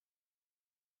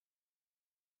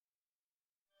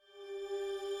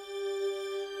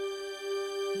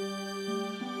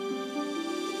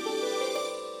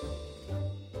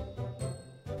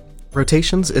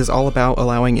Rotations is all about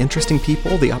allowing interesting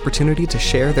people the opportunity to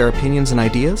share their opinions and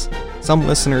ideas. Some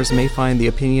listeners may find the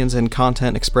opinions and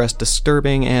content expressed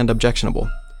disturbing and objectionable.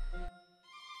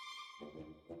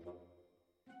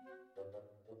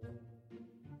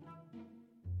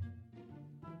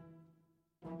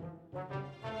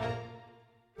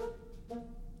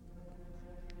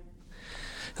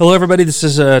 Hello, everybody. This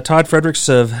is Todd Fredericks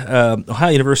of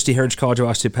Ohio University Heritage College of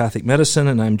Osteopathic Medicine,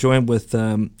 and I'm joined with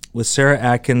Sarah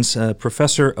Atkins,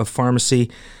 Professor of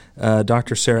Pharmacy,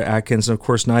 Dr. Sarah Atkins, and of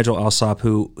course Nigel Alsop,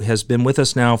 who has been with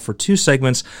us now for two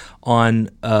segments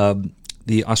on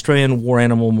the Australian War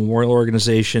Animal Memorial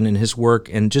Organization and his work,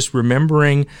 and just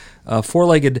remembering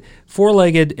four-legged,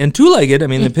 and two-legged. I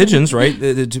mean, the pigeons, right?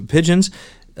 The pigeons.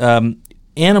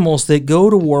 Animals that go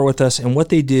to war with us and what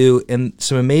they do, and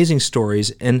some amazing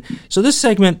stories. And so this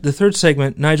segment, the third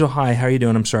segment, Nigel, hi, how are you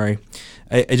doing? I'm sorry.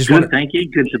 I just good, thank you.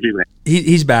 Good to be back.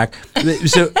 He's back.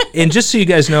 So, and just so you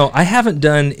guys know, I haven't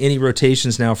done any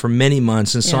rotations now for many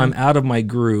months, and so I'm out of my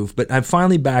groove. But I'm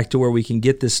finally back to where we can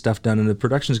get this stuff done, and the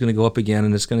production is going to go up again,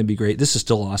 and it's going to be great. This is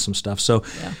still awesome stuff. So,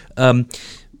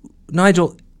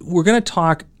 Nigel, we're going to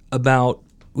talk about.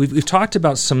 We've talked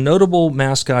about some notable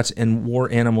mascots and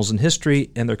war animals in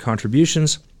history and their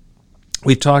contributions.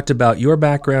 We've talked about your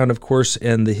background, of course,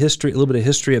 and the history, a little bit of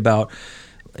history about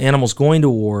animals going to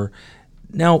war.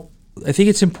 Now, I think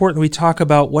it's important we talk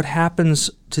about what happens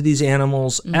to these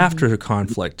animals after the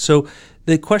conflict. So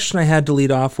the question I had to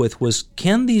lead off with was,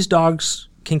 can these dogs,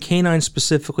 can canines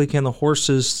specifically, can the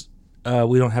horses,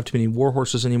 we don't have too many war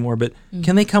horses anymore, but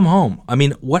can they come home? I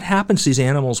mean, what happens to these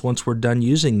animals once we're done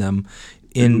using them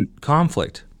in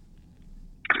conflict?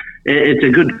 It's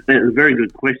a very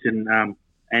good question, and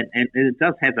it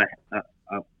does have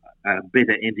a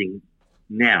better ending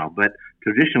now. But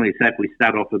traditionally, say if we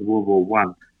start off with World War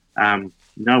One,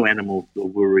 no animals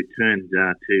were returned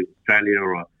to Australia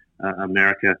or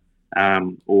America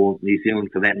or New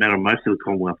Zealand, for that matter, most of the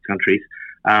Commonwealth countries,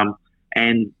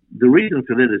 and the reason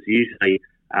for that is usually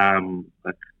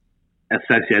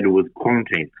associated with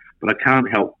quarantine. But I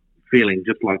can't help feeling,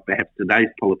 just like perhaps today's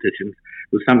politicians,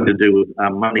 with something to do with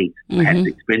money, perhaps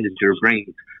expenditure of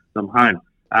bringing them home.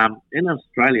 In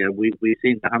Australia, we've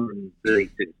seen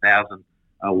 136,000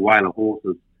 Whaler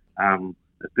horses,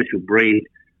 official breed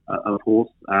of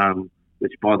horse,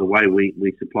 which, by the way,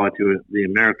 we supplied to the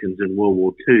Americans in World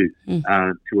War II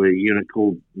to a unit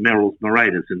called Merrill's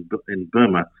Marauders in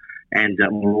Burma, and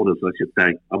Marauders, I should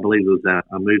say. I believe there was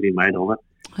a movie made of it.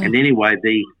 And anyway,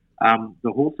 the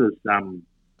horses...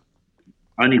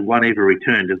 only one ever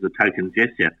returned as a token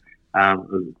gesture,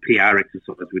 PR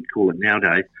exercise we'd call it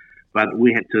nowadays, but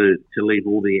we had to leave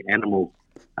all the animals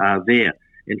there.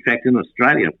 In fact, in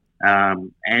Australia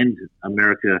and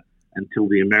America, until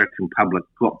the American public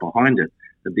got behind it,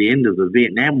 at the end of the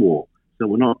Vietnam War, so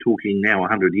we're not talking now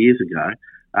 100 years ago,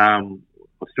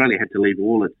 Australia had to leave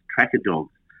all its tracker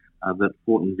dogs that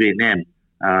fought in Vietnam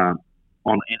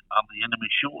on the enemy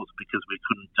shores because we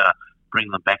couldn't bring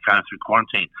them back home through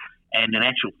quarantine. And in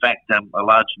actual fact, a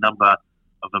large number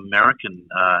of American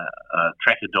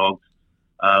tracker dogs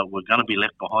were going to be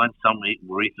left behind. Some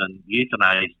were even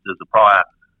euthanized as a prior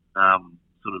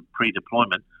sort of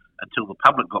pre-deployment until the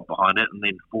public got behind it and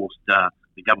then forced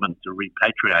the government to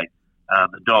repatriate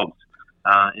the dogs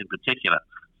in particular.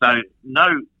 So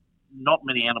not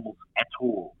many animals at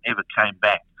all ever came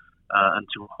back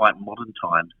until quite modern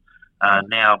times.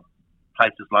 Now,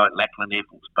 places like Lackland Air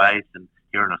Force Base and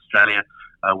here in Australia,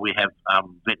 we have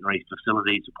veterinary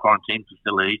facilities, quarantine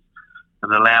facilities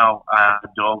that allow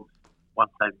dogs,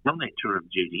 once they've done their tour of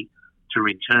duty, to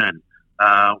return.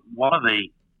 One of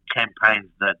the campaigns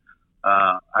that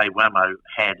AWAMO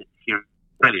had here in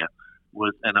Australia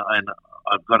was, and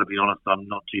I've got to be honest, I'm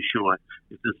not too sure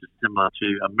if this is similar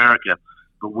to America,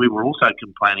 but we were also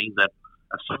complaining that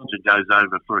a soldier goes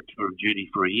over for a tour of duty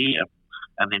for a year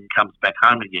and then comes back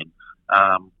home again.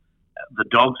 The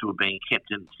dogs were being kept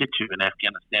in situ in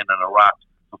Afghanistan and Iraq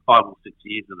for 5 or 6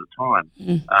 years at a time,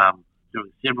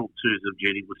 doing several tours of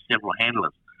duty with several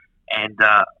handlers. And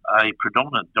a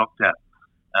predominant doctor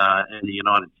in the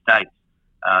United States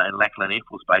in Lackland Air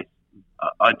Force Base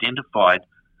identified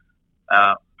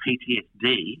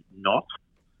PTSD, not,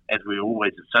 as we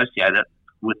always associate it,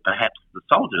 with perhaps the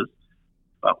soldiers,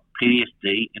 but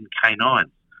PTSD in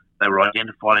canines. They were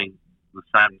identifying the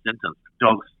same symptoms.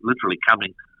 Dogs literally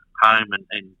coming home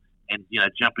and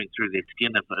jumping through their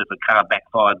skin if a car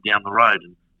backfired down the road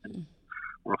and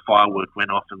or a firework went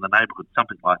off in the neighbourhood,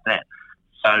 something like that.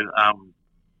 So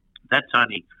that's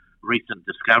only recent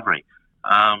discovery.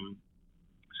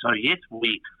 So yes,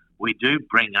 we do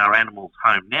bring our animals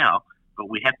home now, but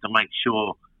we have to make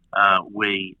sure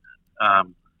we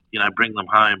bring them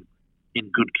home in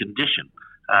good condition.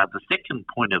 The second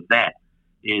point of that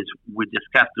is we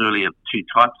discussed earlier two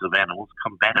types of animals,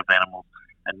 combative animals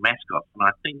and mascots. And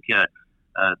I think,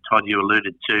 Todd, you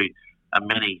alluded to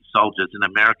many soldiers in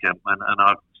America, and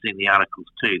I've seen the articles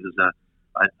too. There's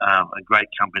a great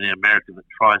company in America that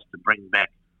tries to bring back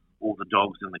all the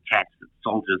dogs and the cats that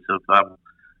soldiers have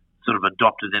sort of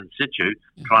adopted in situ,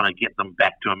 trying to get them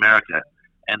back to America.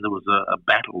 And there was a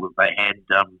battle that they had.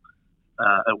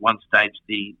 At one stage,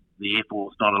 the Air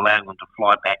Force not allowing them to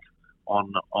fly back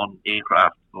on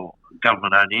aircraft or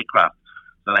government-owned aircraft.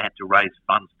 So they had to raise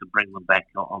funds to bring them back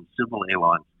on civil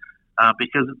airlines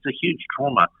because it's a huge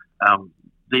trauma. A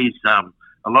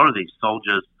lot of these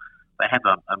soldiers, they have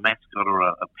a mascot or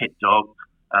a pet dog,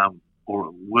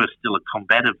 or worse still, a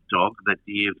combative dog that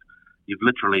you've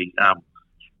literally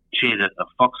shared a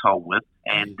foxhole with.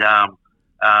 And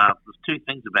there's two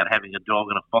things about having a dog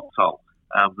in a foxhole.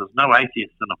 There's no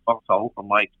atheists in a foxhole, from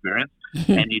my experience,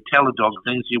 and you tell a dog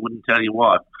things you wouldn't tell your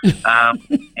wife.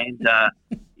 And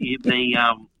there's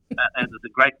a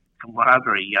great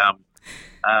camaraderie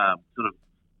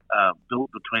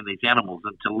built between these animals,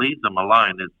 and to leave them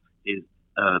alone is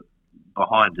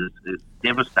behind is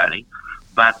devastating.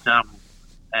 But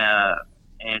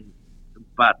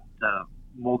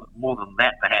more than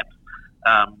that, perhaps.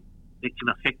 It can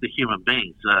affect the human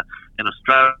beings. In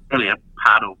Australia,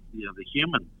 part of the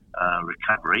human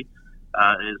recovery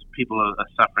is people are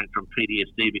suffering from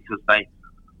PTSD because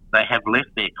they have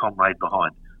left their comrade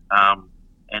behind,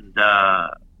 and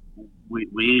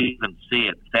we even see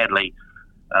it sadly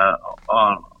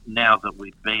now that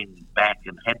we've been back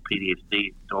and had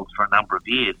PTSD dogs for a number of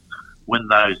years. When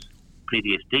those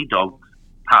PTSD dogs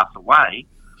pass away,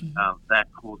 they're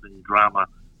causing drama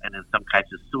and in some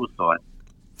cases suicide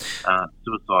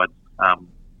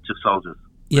to soldiers.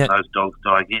 Yeah. Those dogs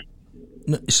die again.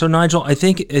 So Nigel, I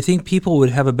think people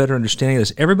would have a better understanding of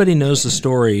this. Everybody knows the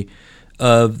story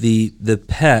of the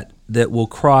pet that will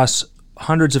cross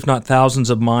hundreds, if not thousands,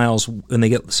 of miles when they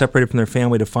get separated from their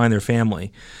family to find their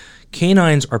family.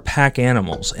 Canines are pack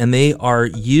animals, and they are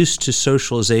used to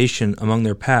socialization among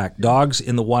their pack. Dogs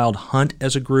in the wild hunt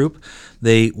as a group.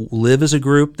 They live as a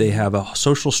group. They have a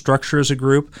social structure as a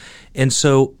group. And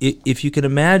so if you can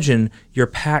imagine your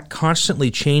pack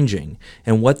constantly changing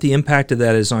and what the impact of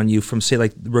that is on you from, say,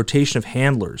 like the rotation of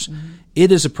handlers, it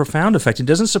is a profound effect. It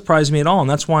doesn't surprise me at all, and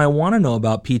that's why I want to know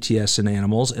about PTS in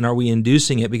animals, and are we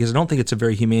inducing it, because I don't think it's a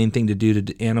very humane thing to do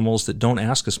to animals that don't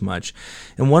ask us much.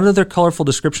 And one other colorful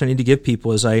description I need to give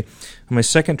people is on my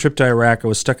second trip to Iraq, I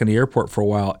was stuck in the airport for a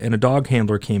while, and a dog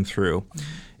handler came through.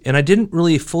 And I didn't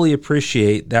really fully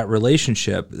appreciate that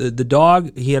relationship. The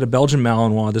dog, he had a Belgian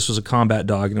Malinois. This was a combat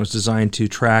dog, and it was designed to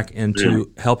track and to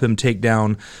help him take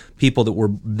down people that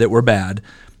were bad.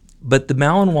 But the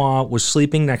Malinois was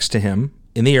sleeping next to him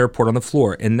in the airport on the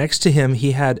floor. And next to him,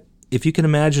 he had, if you can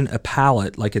imagine, a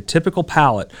pallet, like a typical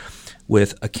pallet,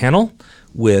 with a kennel,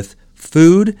 with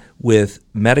food, with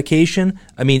medication.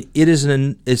 I mean,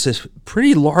 it's a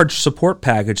pretty large support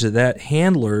package that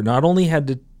handler not only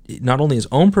his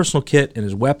own personal kit and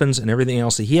his weapons and everything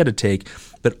else that he had to take,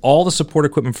 but all the support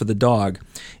equipment for the dog.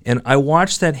 And I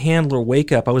watched that handler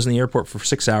wake up. I was in the airport for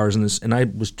 6 hours, and I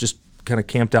was just kind of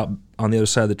camped out on the other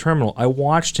side of the terminal. I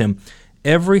watched him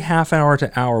every half hour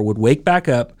to hour would wake back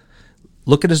up,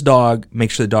 look at his dog, make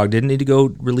sure the dog didn't need to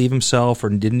go relieve himself or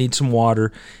didn't need some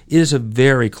water. It is a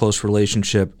very close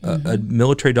relationship a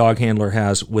military dog handler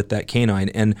has with that canine.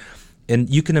 And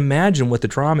you can imagine what the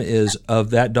trauma is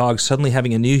of that dog suddenly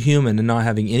having a new human and not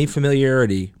having any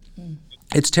familiarity.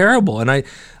 It's terrible. And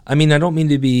I mean, I don't mean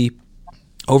to be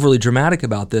overly dramatic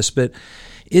about this, but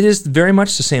it is very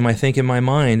much the same, I think, in my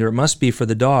mind, or it must be for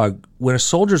the dog. When a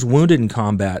soldier's wounded in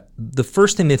combat, the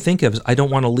first thing they think of is, I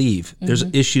don't want to leave. There's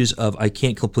issues of, I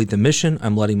can't complete the mission,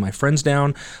 I'm letting my friends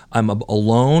down, I'm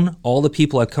alone, all the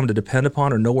people I've come to depend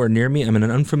upon are nowhere near me, I'm in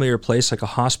an unfamiliar place like a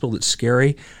hospital that's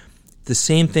scary. The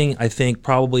same thing, I think,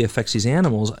 probably affects these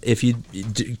animals. If you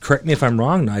correct me if I'm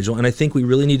wrong, Nigel, and I think we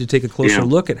really need to take a closer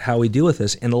look at how we deal with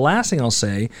this. And the last thing I'll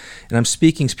say, and I'm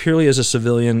speaking purely as a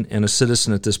civilian and a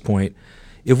citizen at this point,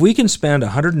 if we can spend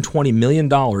 $120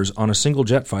 million on a single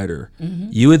jet fighter,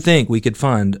 you would think we could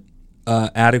fund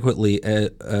adequately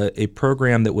a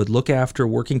program that would look after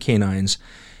working canines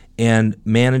and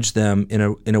manage them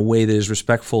in a way that is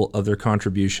respectful of their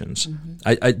contributions.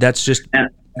 That's just...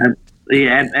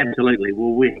 Yeah, absolutely.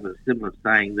 Well, we have a similar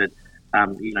saying that,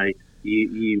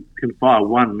 you can fire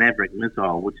one Maverick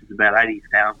missile, which is about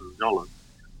 $80,000,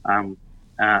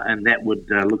 and that would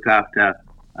look after,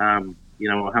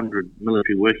 100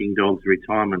 military working dogs'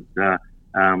 retirement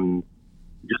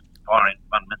just firing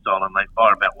one missile, and they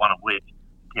fire about one a week,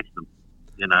 test them,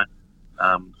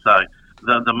 So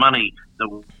the money that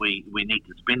we need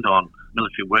to spend on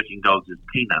military working dogs is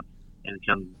peanuts, and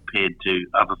compared to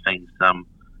other things, a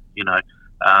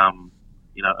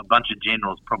bunch of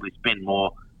generals probably spend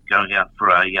more going out for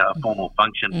a formal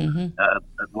function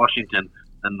at Washington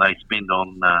than they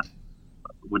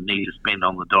would need to spend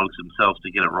on the dogs themselves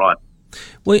to get it right.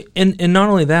 Well, and not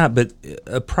only that, but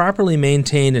a properly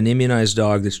maintained and immunized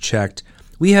dog that's checked,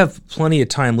 we have plenty of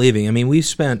time leaving. I mean,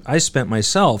 I spent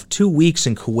myself 2 weeks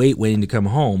in Kuwait waiting to come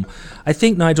home. I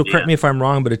think, Nigel, correct me if I'm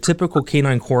wrong, but a typical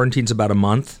canine quarantine is about a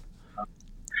month?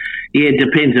 Yeah, it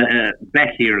depends.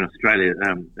 Back here in Australia,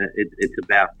 it's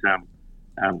about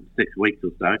 6 weeks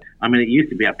or so. I mean, it used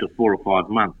to be up to 4 or 5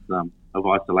 months of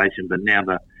isolation, but now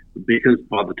because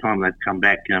by the time they've come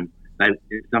back, in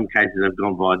some cases they've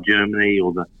gone via Germany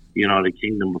or the United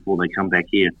Kingdom before they come back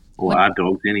here, or our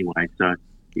dogs anyway. So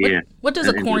yeah. What does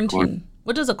a quarantine?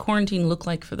 What does a quarantine look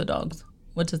like for the dogs?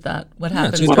 What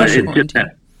happens?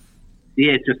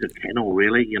 It's just a kennel,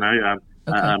 really. It's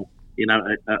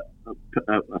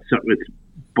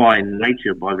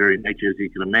by very nature, as you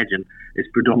can imagine, it's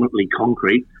predominantly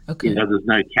concrete. Okay. There's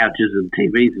no couches and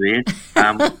TVs there.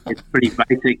 It's pretty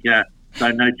basic. So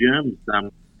no germs.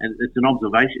 And it's an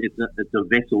observation. It's a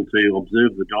vessel to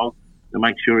observe the dog to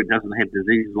make sure it doesn't have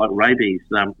diseases like rabies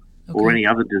or any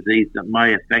other disease that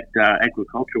may affect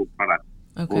agricultural products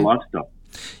or livestock.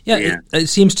 Yeah. It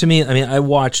seems to me, I mean, I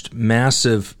watched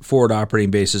massive forward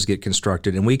operating bases get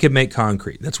constructed, and we could make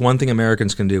concrete. That's one thing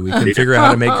Americans can do. We can figure out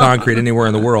how to make concrete anywhere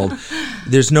in the world.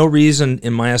 There's no reason,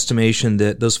 in my estimation,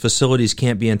 that those facilities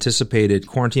can't be anticipated,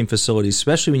 quarantine facilities,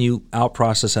 especially when you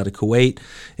out-process out of Kuwait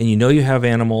and you have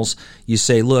animals. You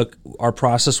say, look, our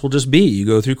process will just be, you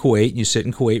go through Kuwait, and you sit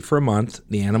in Kuwait for a month,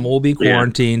 the animal will be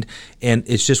quarantined, and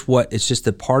it's just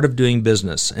the part of doing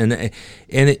business. And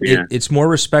it's more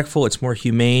respectful, it's more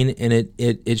humane, and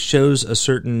it shows a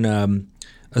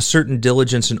certain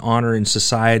diligence and honor in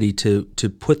society to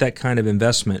put that kind of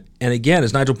investment. And again,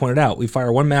 as Nigel pointed out, we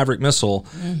fire one Maverick missile.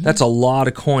 That's a lot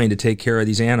of coin to take care of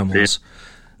these animals.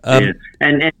 And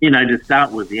to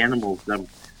start with, the animals,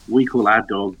 we call our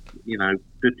dogs,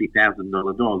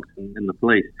 $50,000 dogs in the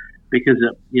police because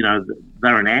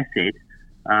they're an asset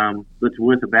that's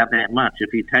worth about that much.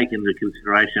 If you take into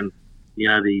consideration,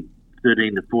 the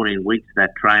 13 to 14 weeks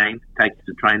they're takes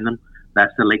to train them,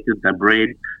 they're selected, they're bred,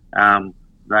 the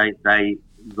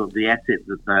asset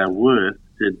that they're worth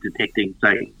to detecting,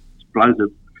 say,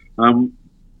 explosives,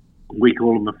 we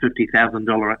call them a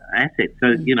 $50,000 asset.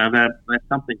 So, they're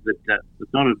something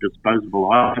that's not a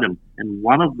disposable item. And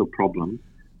one of the problems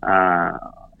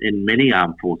in many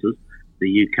armed forces,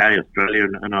 the UK, Australia,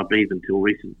 and I believe until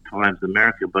recent times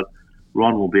America, but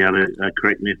Ron will be able to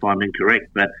correct me if I'm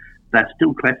incorrect, but they're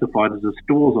still classified as a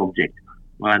stores object,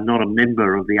 not a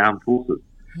member of the armed forces.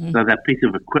 So they're a piece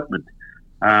of equipment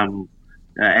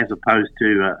as opposed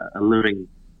to a living,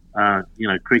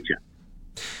 creature.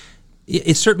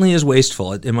 It certainly is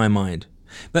wasteful in my mind.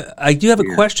 But I do have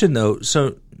a question, though.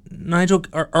 So, Nigel,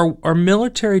 are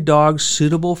military dogs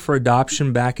suitable for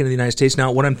adoption back into the United States?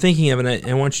 Now, what I'm thinking of, and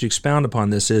I want you to expound upon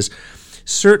this, is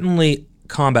certainly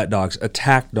combat dogs,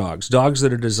 attack dogs, dogs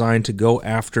that are designed to go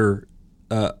after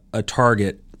a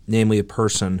target, namely a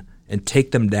person, and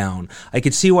take them down. I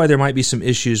could see why there might be some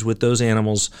issues with those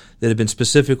animals that have been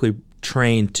specifically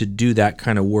trained to do that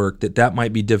kind of work, that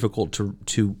might be difficult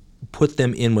to put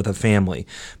them in with a family.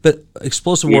 But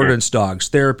explosive ordnance dogs,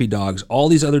 therapy dogs, all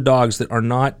these other dogs that are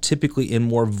not typically in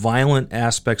more violent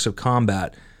aspects of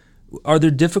combat, are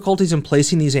there difficulties in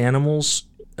placing these animals?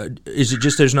 Is it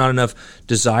just there's not enough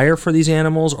desire for these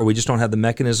animals, or we just don't have the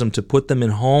mechanism to put them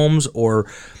in homes or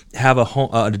have an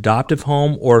adoptive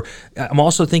home? Or I'm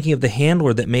also thinking of the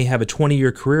handler that may have a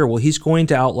 20-year career. Well, he's going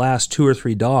to outlast 2 or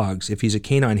 3 dogs if he's a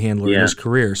canine handler in his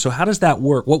career. So how does that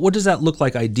work? What does that look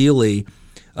like ideally,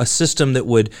 a system that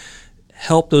would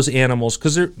help those animals?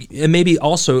 And maybe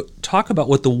also talk about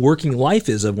what the working life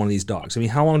is of one of these dogs. I mean,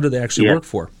 how long do they actually work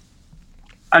for?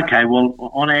 Okay, well,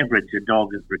 on average, a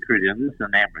dog is recruited, and this is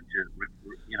an average,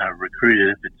 recruited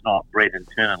if it's not bred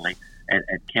internally at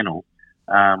kennels.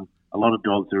 A lot of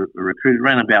dogs are recruited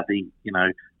around about the,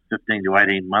 15 to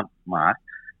 18 month mark,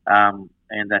 and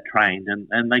they're trained,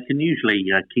 and they can usually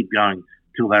keep going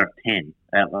till they're 10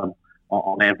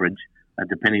 on average,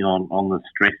 depending on the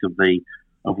stress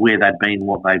of where they've been,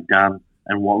 what they've done,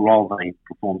 and what role they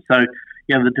perform. So,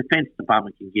 the Defence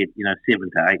Department can get, 7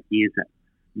 to 8 years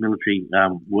military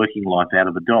working life out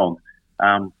of a dog.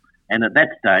 And at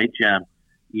that stage,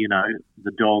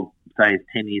 the dog, say, is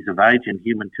 10 years of age. In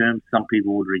human terms, some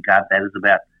people would regard that as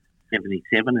about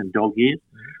 77 in dog years.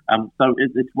 So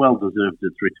it's well deserved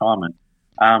its retirement.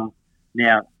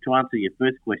 Now, to answer your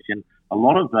first question, a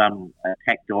lot of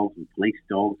attack dogs and police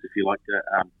dogs, if you like to,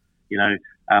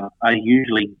 are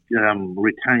usually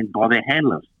retained by their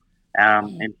handlers.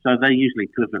 And so they're usually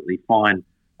perfectly fine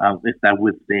if they're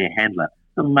with their handler.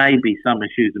 There may be some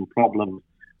issues and problems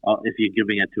if you're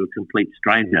giving it to a complete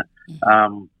stranger.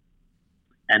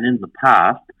 And in the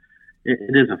past,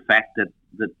 it is a fact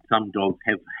that some dogs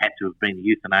have had to have been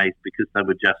euthanized because they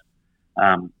were just,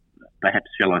 perhaps,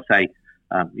 shall I say,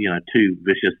 too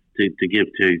vicious to give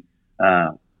to,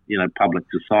 public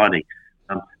society.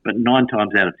 But 9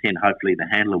 times out of 10, hopefully the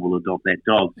handler will adopt that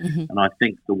dog. And I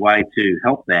think the way to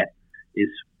help that is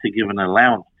to give an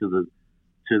allowance to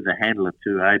the handler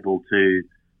to able to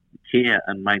care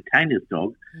and maintain his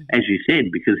dog, as you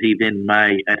said, because he then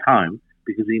may, at home,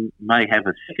 because he may have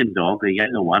a second dog, a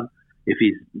younger one, if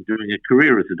he's doing a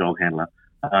career as a dog handler.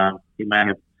 He may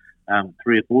have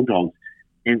 3 or 4 dogs.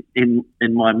 In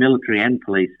my military and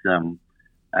police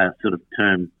sort of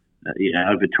term,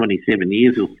 over 27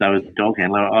 years or so as a dog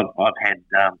handler, I've had,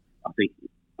 I think,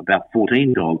 about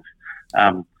 14 dogs.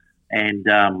 And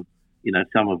some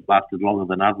have lasted longer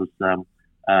than others.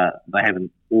 They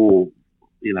haven't all,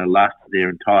 lasted their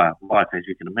entire life, as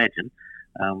you can imagine,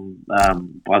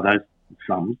 by those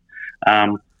sums.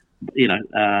 Some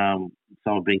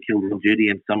have been killed on duty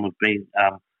and some have been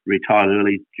retired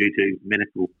early due to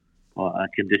medical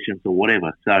conditions or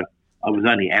whatever. So I was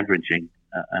only averaging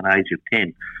an age of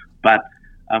 10. But,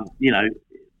 I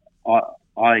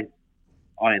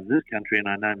in this country, and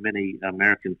I know many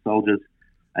American soldiers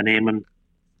and airmen,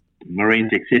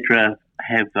 Marines, etc.,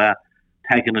 have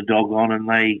taken a dog on and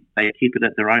they keep it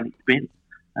at their own expense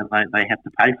and they have to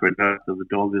pay for it after the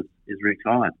dog is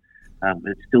retired.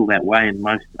 It's still that way in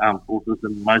most armed forces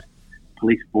and most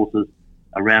police forces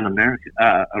around America,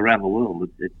 around the world.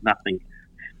 It's nothing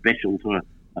special to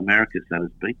America, so to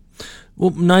speak.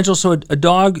 Well, Nigel, so a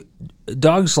dog's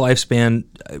lifespan,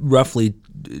 roughly,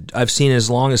 I've seen as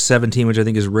long as 17, which I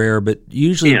think is rare, but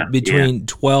usually between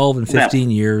 12 and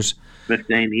 15 years.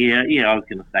 15, yeah. I was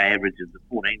going to say averages of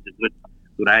 14 is a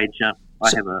good age. I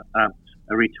have a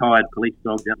retired police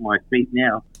dog at my feet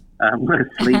now,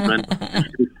 sleeping, and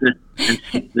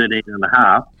she's 13 and a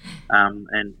half.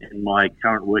 And my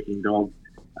current working dog,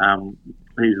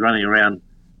 who's running around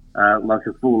like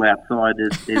a fool outside,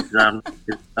 is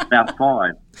about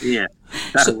 5. Yeah.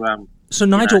 So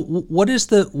Nigel, what is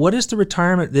the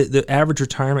retirement, the average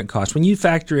retirement cost when you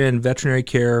factor in veterinary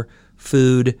care,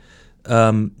 food,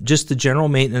 just the general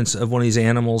maintenance of one of these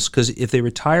animals? Because if they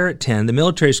retire at 10, the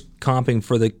military's comping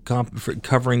for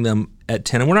covering them at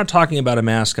 10, and we're not talking about a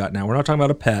mascot now. We're not talking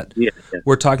about a pet. Yeah.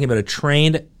 We're talking about a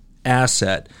trained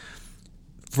asset.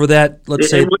 For that, let's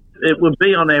say it would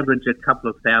be on average a couple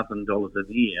of $1,000s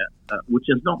a year, which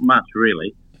is not much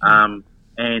really.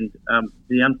 And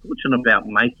the unfortunate about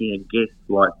making a guess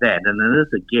like that, and it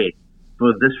is a guess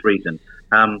for this reason,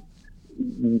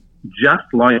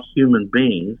 just like human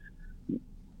beings,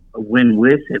 when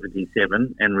we're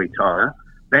 77 and retire,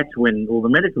 that's when all the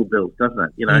medical bills, doesn't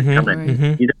it? Come in.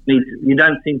 Mm-hmm. You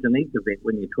don't seem to need the vet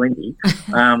when you're 20,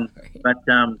 but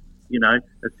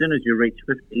as soon as you reach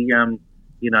 50,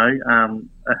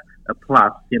 a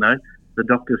plus, the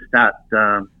doctors start,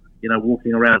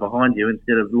 walking around behind you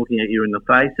instead of looking at you in the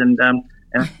face, and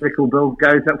medical bill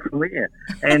goes up from there.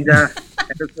 And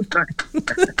it's the same.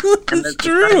 It's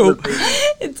true.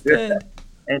 It's good.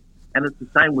 And it's the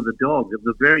same with the dog.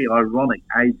 The very ironic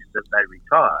age that they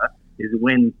retire is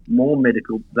when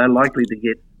they're likely to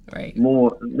get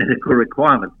more medical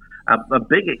requirements. A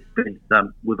big expense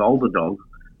with older dogs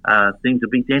seems to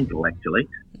be dental, actually.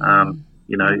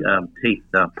 Teeth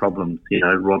problems,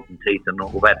 rotten teeth and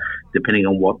all that, depending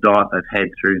on what diet they've had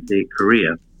through their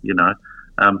career,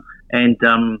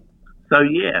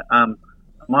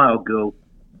 my old girl,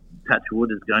 touch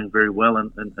wood, is going very well and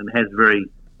is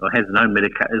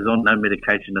on no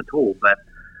medication at all. But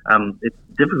it's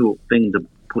a difficult thing to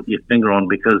put your finger on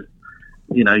because,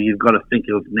 you've got to think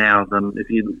of now them, if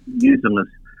you use them as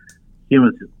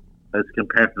humans as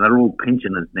comparison, they're all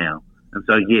pensioners now. And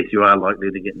so, yes, you are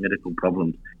likely to get medical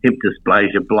problems. Hip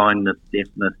dysplasia, blindness,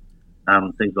 deafness,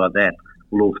 things like that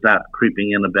will all start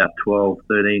creeping in about 12,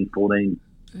 13, 14.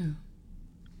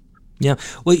 Yeah.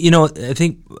 Well, I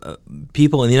think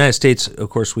people in the United States, of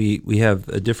course, we have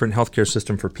a different healthcare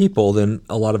system for people than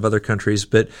a lot of other countries.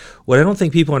 But what I don't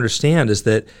think people understand is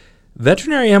that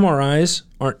Veterinary MRIs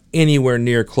aren't anywhere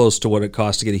near close to what it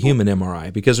costs to get a human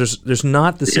MRI because there's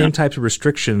not the same types of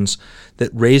restrictions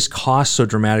that raise costs so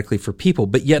dramatically for people,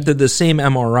 but yet they're the same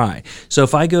MRI. So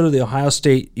if I go to the Ohio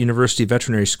State University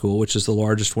Veterinary School, which is the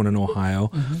largest one in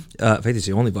Ohio, in fact, it's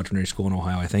the only veterinary school in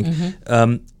Ohio, I think,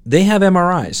 they have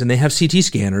MRIs and they have CT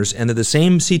scanners, and they're the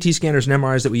same CT scanners and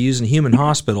MRIs that we use in human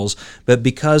hospitals, but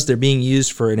because they're being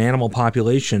used for an animal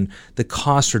population, the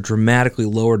costs are dramatically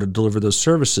lower to deliver those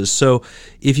services. So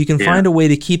if you can find a way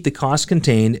to keep the cost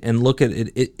contained and look at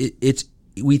it,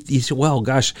 you say, well,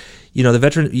 gosh,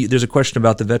 there's a question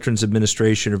about the Veterans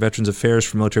Administration or Veterans Affairs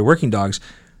for military working dogs.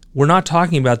 We're not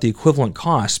talking about the equivalent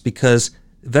costs because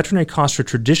veterinary costs are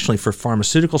traditionally, for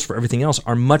pharmaceuticals, for everything else,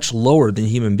 are much lower than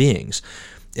human beings.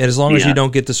 And as long as you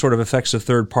don't get the sort of effects of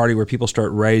third party where people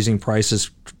start raising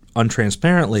prices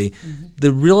untransparently,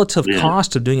 the relative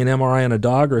cost of doing an MRI on a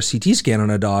dog or a CT scan on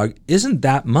a dog isn't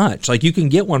that much. Like, you can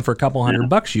get one for a couple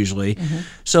 $100 usually.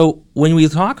 So when we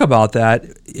talk about that,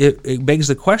 it begs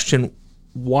the question,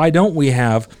 why don't we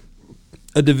have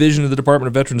a division of the Department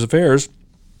of Veterans Affairs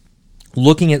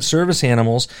looking at service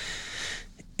animals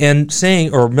and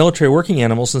saying, or military working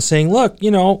animals, and saying, look,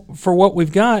 for what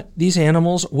we've got, these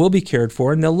animals will be cared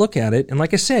for, and they'll look at it. And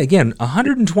like I say, again,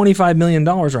 $125 million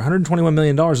or $121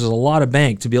 million is a lot of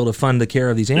bank to be able to fund the care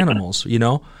of these animals,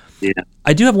 Yeah.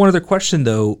 I do have one other question,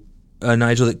 though,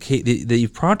 Nigel, that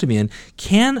you've prompted me in.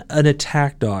 Can an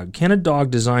attack dog, can a dog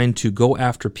designed to go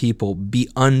after people be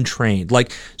untrained?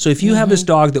 Like, so if you have this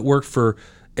dog that worked for,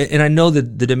 and I know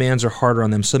that the demands are harder on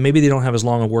them, so maybe they don't have as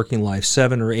long a working life,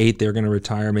 7 or 8, they're going to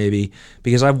retire maybe,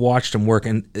 because I've watched them work,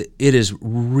 and it is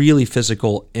really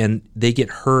physical, and they get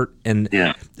hurt. And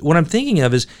what I'm thinking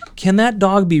of is, can that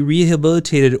dog be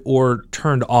rehabilitated or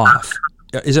turned off?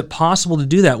 Is it possible to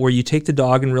do that, where you take the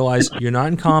dog and realize you're not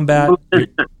in combat,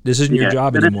 this isn't your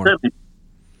job anymore?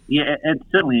 It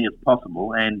certainly is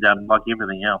possible, and like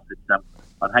everything else,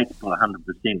 I'd hate to put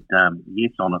 100%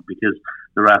 yes on it, because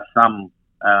there are some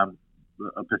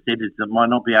a percentage that might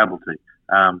not be able to,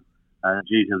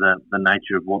 due to the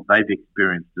nature of what they've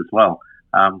experienced as well,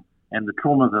 and the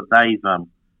trauma that they've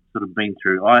sort of been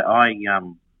through. I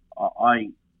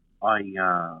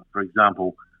for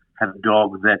example, had a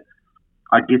dog that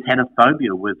I guess had a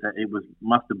phobia with.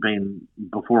 Must have been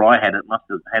before I had it. Must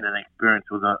have had an experience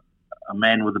with a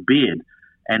man with a beard,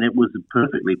 and it was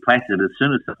perfectly placid. As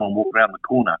soon as someone walked around the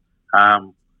corner,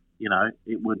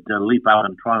 it would leap out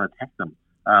and try and attack them.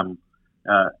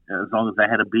 As long as they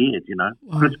had a beard,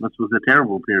 Wow. Christmas was a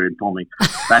terrible period for me,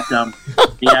 but and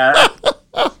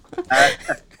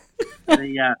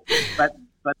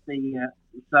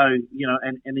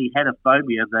he had a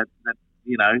phobia that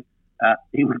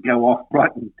he would go off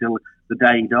right until the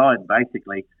day he died,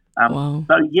 basically. Wow.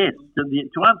 So yes, to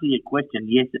answer your question,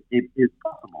 yes, it is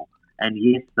possible, and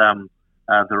yes,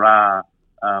 there are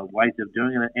ways of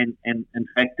doing it, and in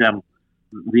fact,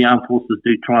 the armed forces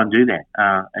do try and do that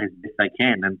as best they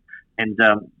can, and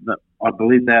I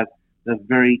believe they're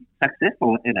very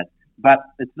successful in it. But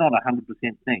it's not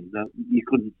 100% thing. You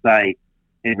couldn't say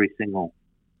every single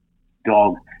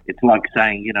dog. It's like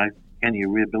saying, can you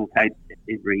rehabilitate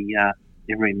every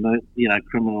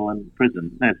criminal in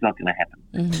prison? No, it's not going to happen.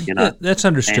 Yeah, that's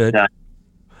understood. And,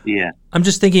 I'm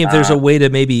just thinking if there's a way to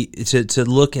maybe to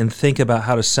look and think about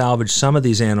how to salvage some of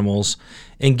these animals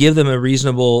and give them a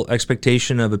reasonable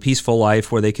expectation of a peaceful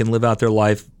life where they can live out their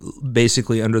life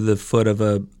basically under the foot of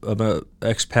a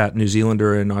expat New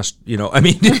Zealander and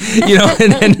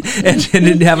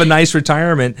and have a nice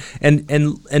retirement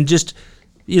and just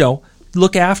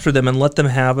look after them and let them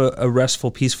have a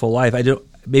restful, peaceful life.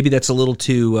 Maybe that's a little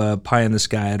too pie in the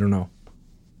sky. I don't know.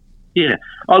 Yeah.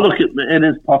 Oh, look, it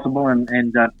is possible,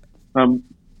 and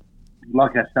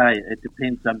like I say, it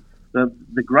depends.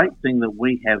 The great thing that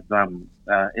we have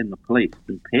in the police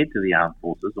compared to the armed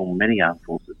forces, or many armed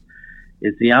forces,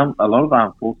 is a lot of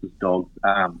armed forces dogs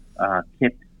are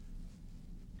kept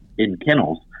in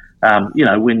kennels.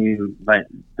 When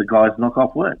the guys knock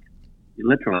off work,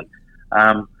 literally,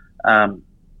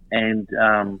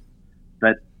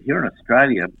 but here in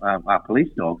Australia, our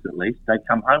police dogs, at least, they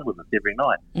come home with us every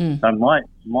night. So my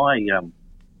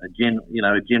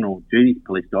general duty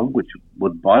police dog, which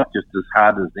would bite just as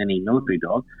hard as any military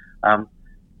dog,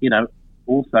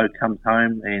 also comes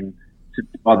home and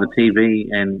sits by the TV,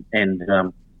 and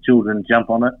children jump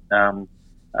on it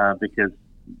because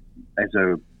as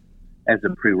a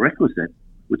prerequisite,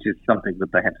 which is something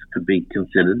that perhaps could be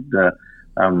considered.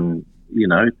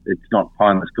 It's not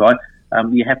pie in the sky.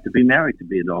 You have to be married to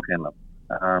be a dog handler.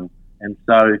 And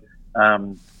so,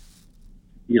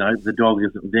 the dog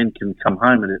then can come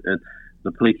home, and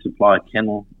the police supply a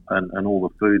kennel and all the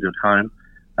food at home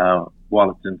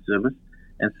while it's in service,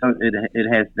 and so it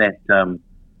has that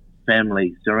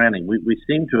family surrounding. We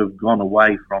seem to have gone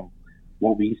away from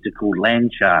what we used to call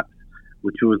land sharks,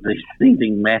 which was the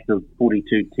seething mass of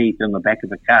 42 teeth in the back of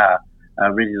the car,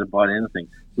 ready to bite anything.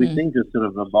 We seem to have sort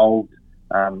of evolved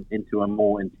into a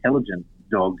more intelligent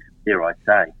dog, dare I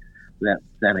say, without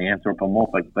sounding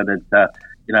anthropomorphic, but it's a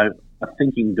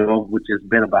thinking dog which is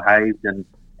better behaved and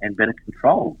better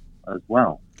controlled as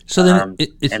well. So then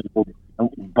and will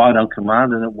bite on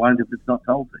command, and it won't if it's not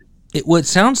told to. It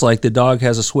sounds like the dog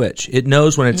has a switch. It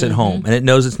knows when it's at home, and it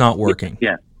knows it's not working.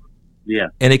 Yeah.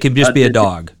 And it can just be a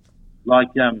dog. Like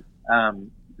when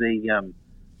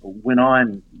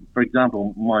I'm, for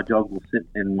example, my dog will sit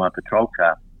in my patrol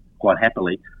car quite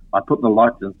happily. I put the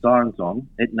lights and sirens on.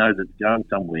 It knows it's going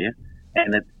somewhere,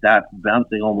 and it starts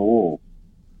bouncing on the wall.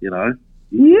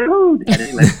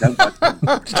 Daddy, let's go.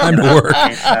 It's time to work.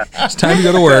 It's time to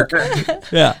go to work.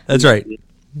 Yeah, that's right.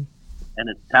 And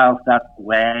its tail starts to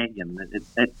wag, and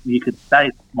you could say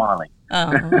it's smiling.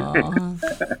 Oh,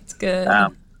 that's good.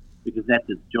 Because that's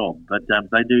its job. But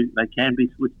they can be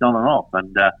switched on and off,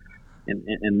 and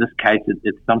in this case,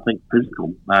 it's something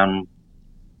physical.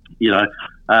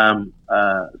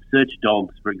 Search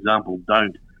dogs, for example,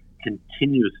 don't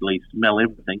continuously smell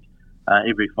everything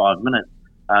every 5 minutes.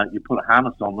 You put a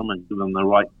harness on them and give them the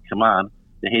right command,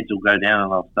 the heads will go down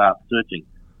and they'll start searching.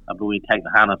 But when you take the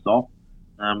harness off,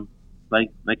 they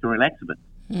can relax a bit,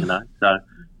 So,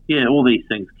 yeah, all these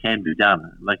things can be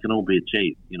done. They can all be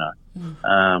achieved,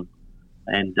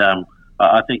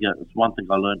 I think it's one thing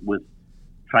I learned with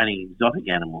training exotic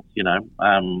animals,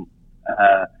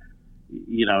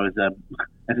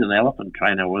 as an elephant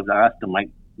trainer, I was asked to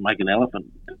make an elephant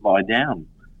lie down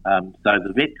so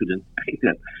the vet could inspect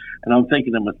it. And I'm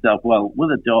thinking to myself, well,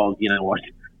 with a dog,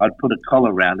 I'd put a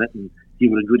collar around it and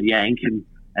give it a good yank,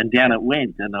 and down it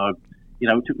went. And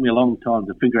it took me a long time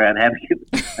to figure out how to get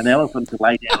an elephant to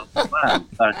lay down on the farm.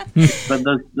 So, but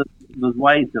there's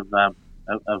ways of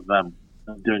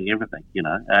doing everything,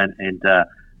 and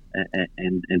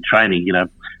training.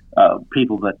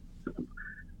 People that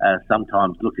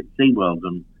sometimes look at SeaWorld,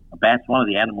 and bats, one of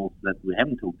the animals that we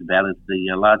haven't talked about is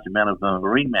the large amount of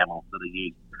marine mammals that are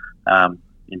used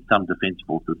in some defence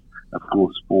forces, of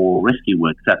course, for rescue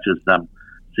work, such as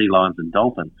sea lions and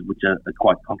dolphins, which are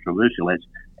quite controversial, as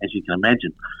you can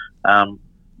imagine.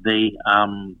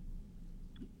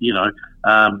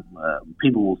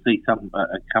 People will see a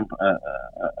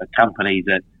company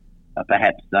that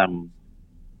perhaps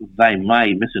they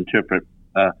may misinterpret.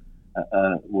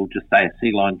 We'll just say a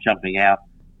sea lion jumping out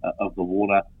of the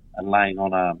water and laying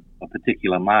on a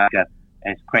particular marker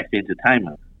as crash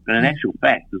entertainment. But in actual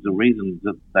fact, there's a reason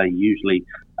that they usually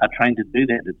are trained to do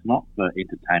that. It's not for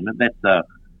entertainment. That's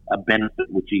a benefit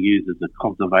which you use as a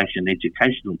conservation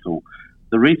educational tool.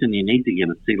 The reason you need to get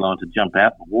a sea lion to jump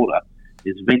out of the water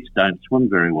is vets don't swim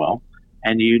very well,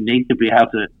 and you need to be able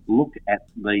to look at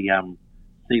the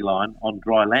sea lion on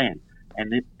dry land.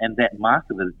 And that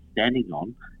marker that it's standing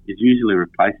on is usually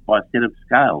replaced by a set of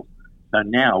scales. So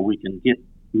now we can do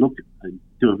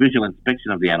a visual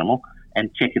inspection of the animal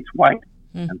and check its weight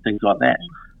and things like that.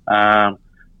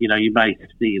 You may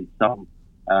see in some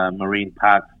marine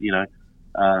parks,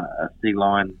 a sea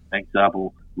lion, for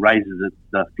example, raises its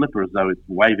flipper as though it's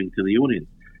waving to the audience.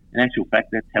 In actual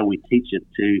fact, that's how we teach it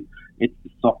to. It's the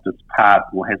softest part,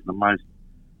 or has the most.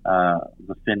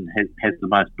 The fin has the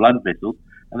most blood vessels,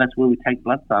 and that's where we take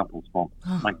blood samples from,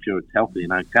 make sure it's healthy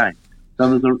and okay.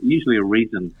 So there's usually a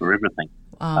reason for everything.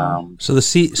 So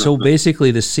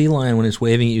basically, the sea lion, when it's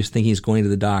waving at you, thinking he's going to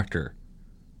the doctor.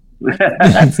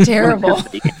 That's terrible.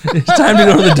 It's time to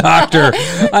go to the doctor.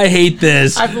 I hate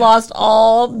this. I've lost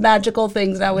all magical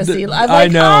things now with sea lions. I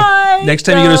know. Hi, Next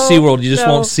time you go to SeaWorld, you just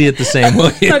won't see it the same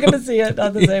way. I'm not going to see it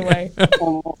not the same way.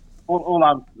 All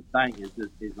I'm saying is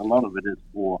a lot of it is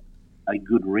for a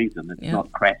good reason. It's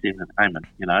not crass entertainment,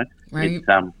 Right.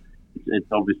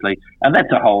 It's obviously, and that's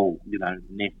a whole,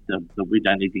 nest that we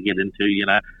don't need to get into,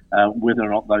 whether or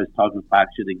not those types of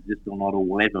parks should exist or not or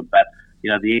whatever. But, they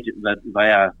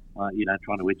are,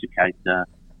 trying to educate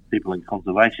people in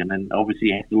conservation. And obviously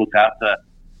you have to look after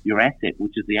your asset,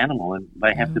 which is the animal, and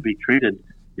they have to be treated,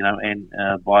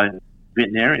 by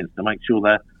veterinarians to make sure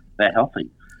they're healthy.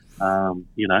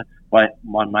 By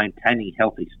maintaining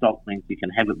healthy stock means you can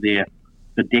have it there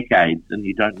for decades, and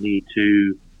you don't need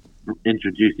to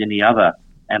introduce any other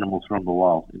animals from the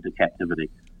wild into captivity.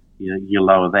 You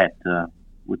lower that,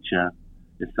 which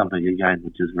is something again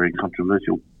which is very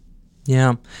controversial.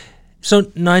 Yeah,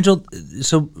 So Nigel,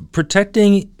 so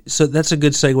that's a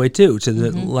good segue too to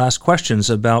the last questions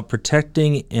about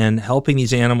protecting and helping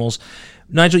these animals.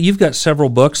 Nigel, you've got several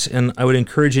books, and I would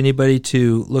encourage anybody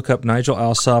to look up Nigel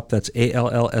Allsopp. That's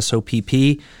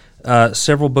ALLSOPP.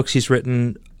 Several books he's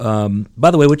written.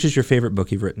 By the way, which is your favorite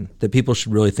book you've written that people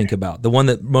should really think about? The one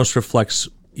that most reflects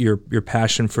your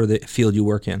passion for the field you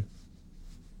work in?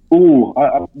 Oh,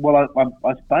 I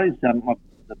suppose the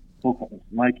book on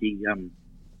Smokey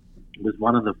was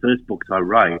one of the first books I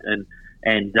wrote, and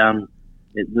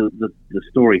the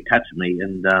story touched me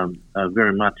and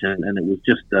very much, and it was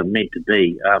just meant to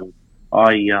be.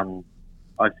 I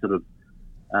sort of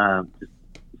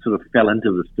fell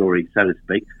into the story, so to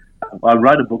speak. I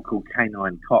wrote a book called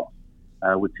Canine Cops,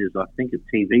 which is, I think, a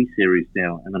TV series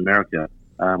now in America,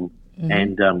 and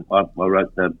I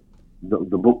wrote the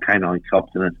book Canine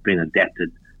Cops, and it's been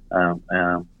adapted,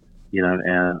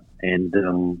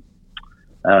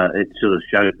 it sort of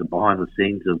shows the behind the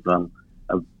scenes of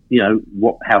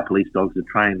how police dogs are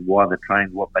trained, why they're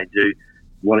trained, what they do,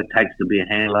 what it takes to be a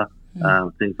handler,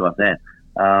 things like that.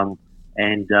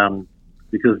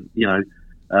 Because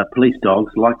police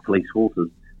dogs, like police horses,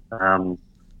 are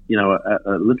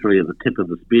literally at the tip of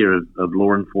the spear of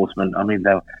law enforcement. I mean,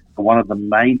 they're one of the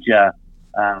major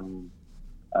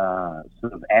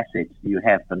sort of assets you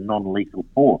have for non-lethal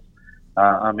force.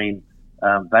 They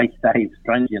save,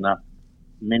 strangely enough,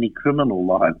 many criminal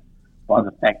lives by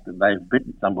the fact that they've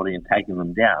bitten somebody and taken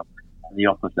them down, and the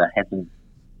officer hasn't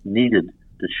needed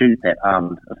to shoot that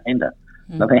armed offender.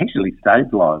 So they actually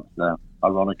saved lives,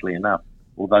 ironically enough,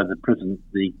 although the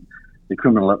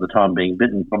criminal at the time being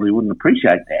bitten probably wouldn't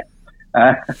appreciate that.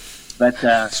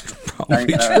 That's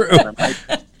probably true.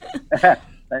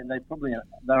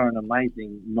 They're an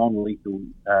amazing non-lethal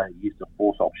use of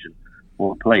force option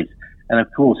for the police. And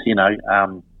of course, I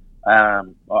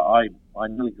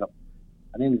nearly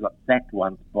got sacked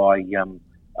once by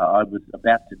I was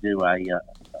about to do a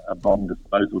bomb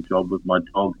disposal job with my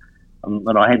dog,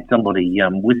 and I had somebody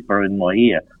whisper in my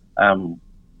ear,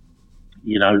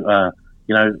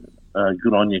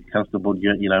 good on you, Constable.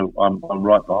 I'm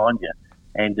right behind you.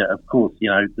 And of course,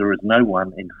 there is no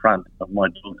one in front of my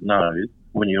dog's nose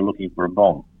when you're looking for a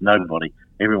bomb. Nobody.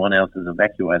 Everyone else is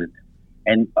evacuated.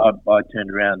 And I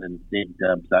turned around and said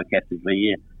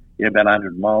sarcastically, you're about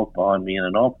 100 miles behind me in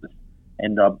an office.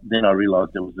 And then I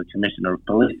realised there was the Commissioner of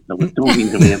Police that was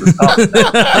talking to me at the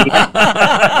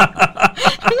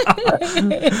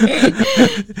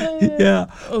time. Yeah.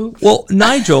 Well,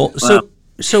 Nigel, so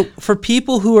for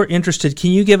people who are interested,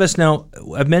 can you give us now,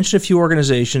 I've mentioned a few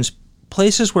organizations,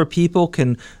 places where people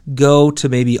can go to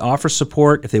maybe offer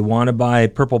support if they want to buy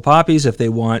purple poppies, if they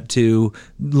want to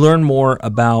learn more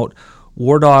about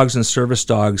war dogs and service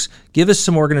dogs. Give us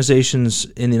some organizations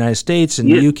in the United States and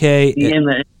the UK. In the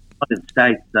United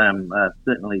States,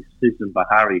 certainly Susan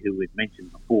Bahari, who we've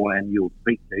mentioned before and you'll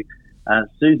speak to.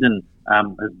 Susan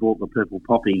has bought the purple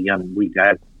poppy. We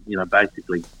gave,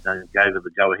 basically gave her the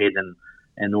go-ahead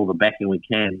and all the backing we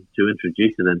can to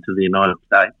introduce it into the United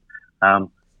States. And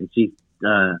she's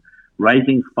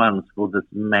raising funds for this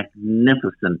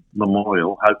magnificent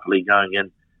memorial, hopefully going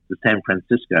into San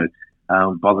Francisco.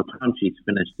 By the time she's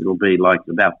finished, it'll be like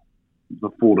about the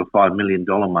 $4 to $5 million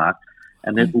mark,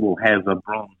 and it will have a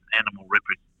bronze animal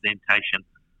representation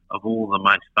of all the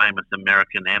most famous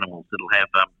American animals. It'll have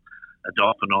a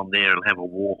dolphin on there. It'll have a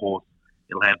war horse.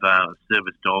 It'll have a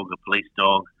service dog, a police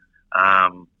dog.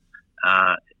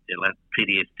 It'll have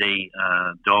PTSD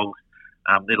dogs.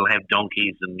 It'll have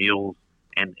donkeys and mules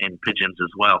and pigeons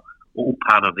as well, all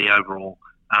part of the overall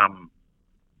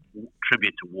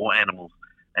tribute to war animals.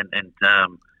 And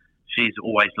she's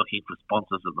always looking for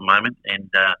sponsors at the moment and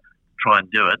try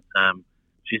and do it.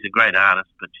 She's a great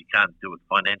artist, but she can't do it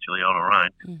financially on her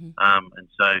own. And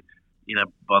so,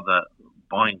 by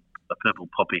buying a purple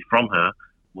poppy from her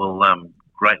will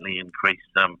greatly increase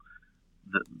the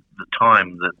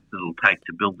time that it'll take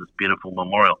to build this beautiful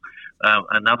memorial.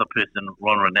 Another person,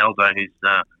 Ron Ronaldo, who's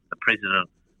the president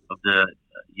of the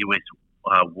U.S.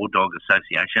 War Dog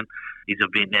Association. He's a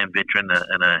Vietnam veteran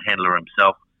and a handler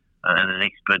himself and an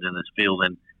expert in this field.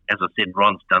 And as I said,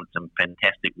 Ron's done some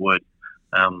fantastic work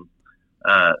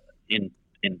in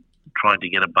trying to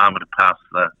get Obama to pass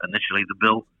initially the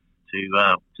bill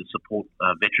to support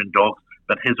veteran dogs,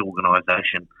 but his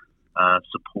organisation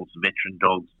supports veteran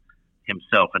dogs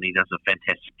himself, and he does a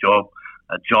fantastic job.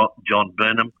 John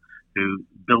Burnham, who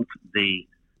built the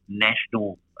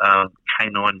National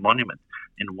Canine Monument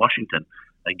in Washington,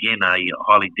 again a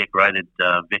highly decorated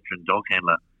veteran dog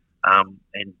handler,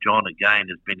 and John again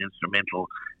has been instrumental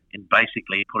in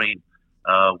basically putting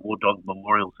war dog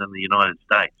memorials in the United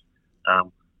States.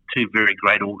 two very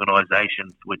great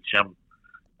organisations, which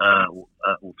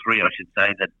or three, I should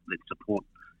say, that support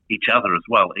each other as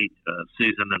well.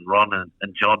 Susan and Ron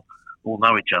and John all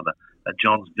know each other.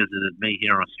 John's visited me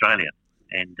here in Australia,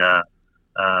 and I've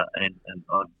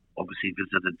obviously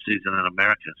visited Susan in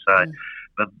America. So,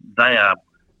 but they are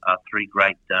three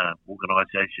great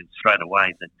organisations straight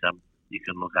away that you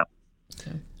can look up.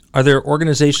 Okay. Are there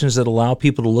organizations that allow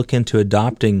people to look into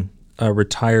adopting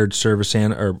retired service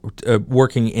or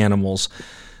working animals?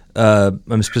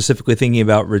 I'm specifically thinking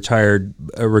about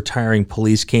retiring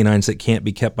police canines that can't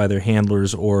be kept by their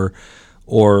handlers, or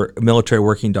military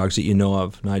working dogs that you know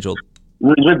of, Nigel.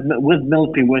 With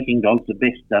military working dogs, the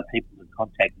best people to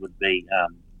contact would be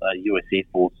U.S. Air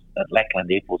Force at Lackland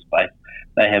Air Force Base.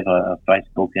 They have a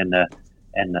Facebook and a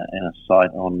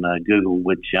site on Google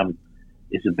which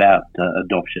is about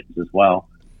adoptions as well,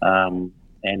 and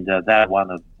they're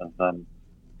one of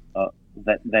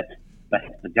that's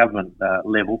the government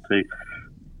level to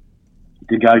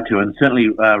go to, and certainly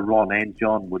Ron and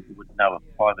John would know of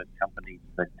private companies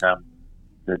that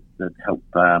help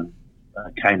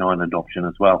canine adoption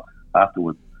as well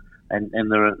afterwards, and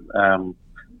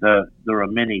there are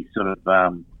many sort of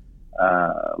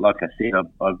like I said,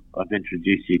 I've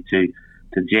introduced you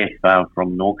to Jeff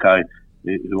from Norco,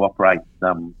 who operates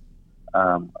an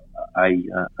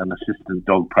assistant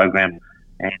dog program,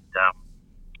 and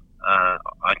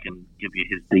I can give you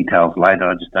his details later.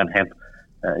 I just don't have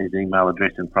his email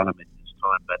address in front of me at this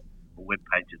time, but a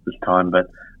webpage at this time. But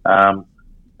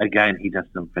again, he does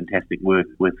some fantastic work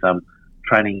with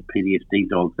training PTSD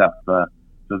dogs up for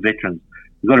veterans.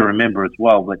 You've got to remember as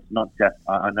well that it's not just.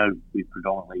 I know we're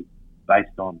predominantly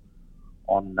based on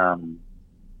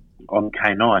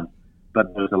canine,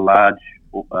 but there's a large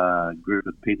group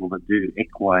of people that do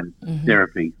equine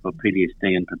therapy for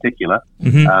PTSD in particular.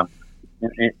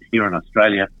 Here in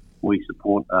Australia, we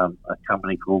support a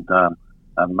company called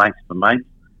Mates for Mates,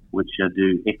 which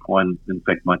do equine. In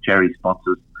fact, my charity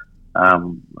sponsors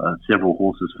several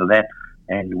horses for that,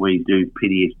 and we do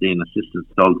PTSD and assistance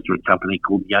dogs through a company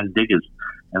called Young Diggers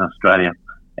in Australia.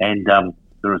 And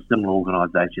there are similar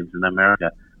organisations in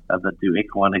America that do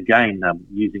equine, again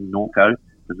using Norco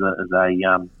as a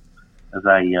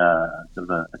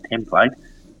template.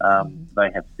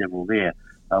 They have several there.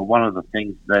 One of the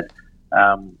things that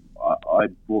I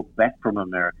brought back from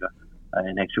America,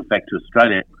 in actual fact to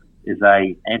Australia, is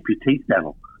a amputee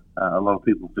saddle. A lot of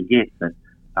people forget that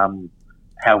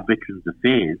how Veterans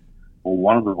Affairs, or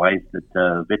one of the ways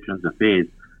that Veterans Affairs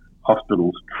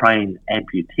hospitals train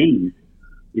amputees,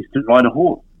 is to ride a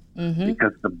horse,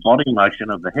 because the body motion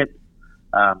of the hips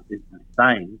is the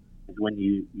same as when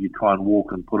you try and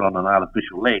walk and put on an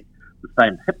artificial leg. The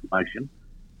same hip motion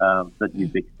that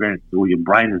you've experienced, or your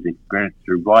brain has experienced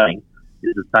through riding,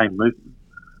 is the same movement.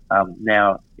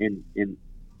 Now, in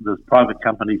there's private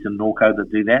companies in Norco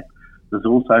that do that. There's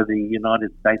also the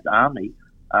United States Army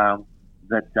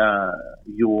that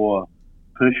your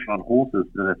Percheron horses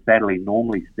that are sadly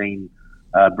normally seen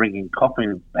bringing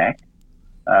coffins back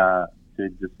to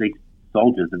deceased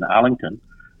soldiers in Arlington.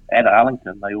 At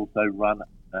Arlington, they also run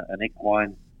an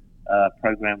equine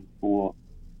program for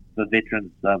the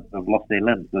veterans who've lost their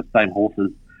limbs. The same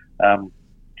horses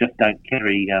just don't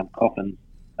carry coffins.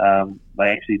 They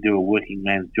actually do a working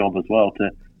man's job as well to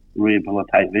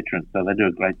rehabilitate veterans. So they do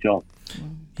a great job.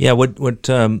 Yeah, what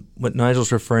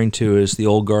Nigel's referring to is the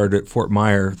old guard at Fort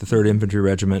Myer, the 3rd Infantry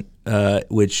Regiment,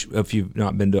 which, if you've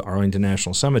not been to Arlington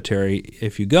National Cemetery,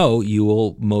 if you go, you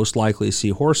will most likely see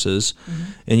horses,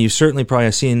 and you've certainly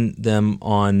probably seen them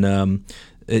on,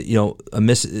 a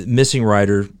missing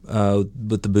rider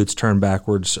with the boots turned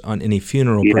backwards on any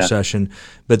funeral procession.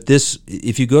 But this,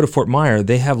 if you go to Fort Myer,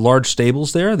 they have large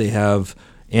stables there. They have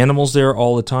animals there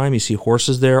all the time. You see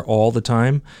horses there all the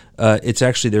time.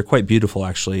 They're quite beautiful,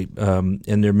 actually,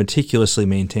 and they're meticulously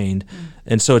maintained.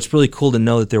 And so it's really cool to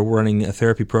know that they're running a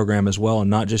therapy program as well, and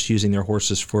not just using their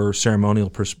horses for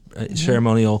ceremonial,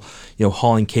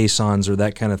 hauling caissons or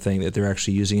that kind of thing. That they're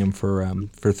actually using them for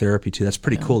therapy too. That's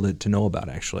pretty cool to know about,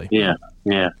 actually. Yeah.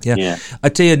 I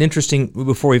tell you an interesting.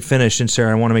 Before we finish, and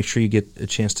Sarah, I want to make sure you get a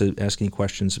chance to ask any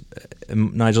questions.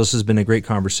 Nigel, this has been a great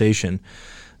conversation.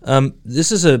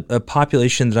 This is a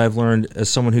population that I've learned as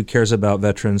someone who cares about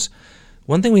veterans.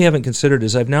 One thing we haven't considered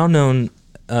is I've now known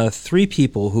 3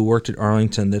 people who worked at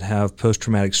Arlington that have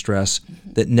post-traumatic stress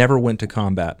that never went to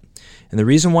combat. And the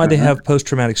reason why they have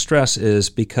post-traumatic stress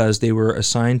is because they were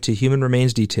assigned to human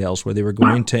remains details where they were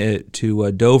going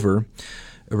to Dover,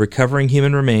 recovering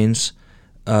human remains,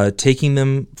 taking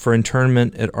them for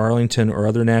internment at Arlington or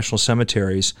other national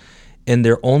cemeteries. and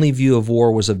their only view of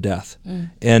war was of death.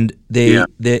 And they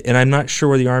and I'm not sure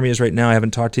where the Army is right now. I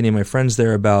haven't talked to any of my friends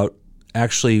there about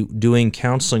actually doing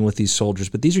counseling with these soldiers,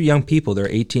 but these are young people. They're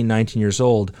 18, 19 years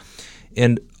old,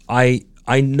 and I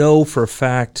know for a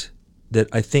fact that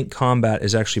I think combat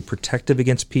is actually protective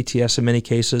against PTS in many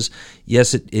cases.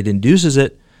 Yes, it induces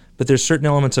it, but there's certain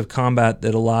elements of combat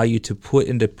that allow you to put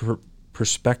into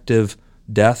perspective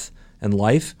death and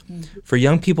life. For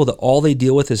young people that all they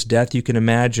deal with is death, you can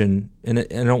imagine, and I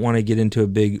don't want to get into a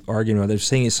big argument, they're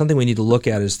saying it's something we need to look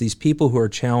at is these people who are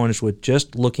challenged with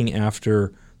just looking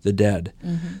after the dead,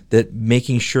 that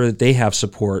making sure that they have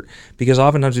support. Because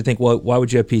oftentimes we think, well, why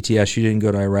would you have PTS? You didn't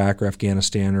go to Iraq or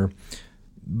Afghanistan,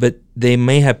 but they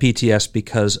may have PTS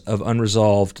because of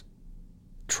unresolved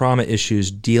trauma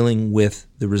issues dealing with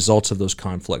the results of those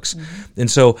conflicts. And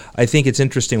so I think it's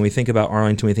interesting. We think about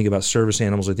Arlington, we think about service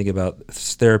animals, we think about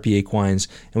therapy equines,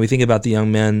 and we think about the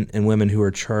young men and women who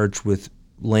are charged with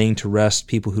laying to rest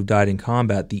people who've died in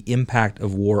combat, the impact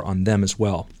of war on them as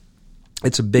well.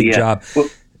 It's a big job. Well,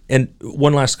 and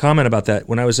one last comment about that.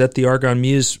 When I was at the Argonne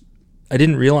Mews, I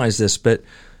didn't realize this, but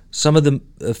some of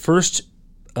the first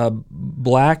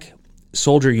black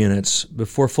soldier units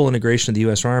before full integration of the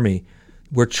U.S. Army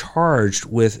were charged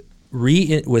with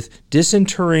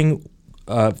disinterring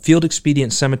field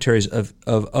expedient cemeteries of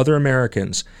other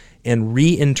Americans and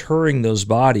reinterring those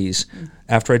bodies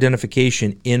after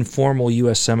identification in formal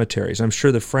U.S. cemeteries. I'm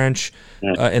sure the French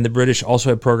and the British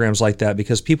also had programs like that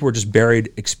because people were just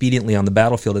buried expediently on the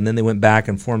battlefield, and then they went back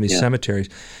and formed these cemeteries.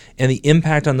 And the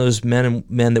impact on those men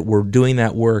that were doing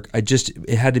that work,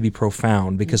 it had to be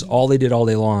profound because all they did all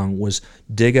day long was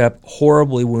dig up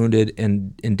horribly wounded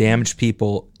and damaged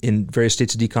people in various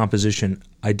states of decomposition,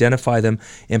 identify them,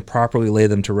 and properly lay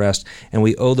them to rest. And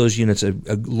we owe those units a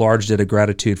large debt of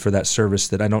gratitude for that service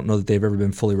that I don't know that they've ever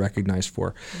been fully recognized for.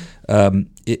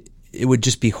 It would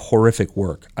just be horrific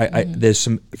work. There's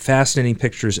some fascinating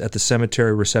pictures at the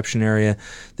cemetery reception area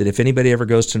that if anybody ever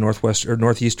goes to northwest or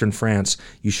northeastern France,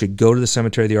 you should go to the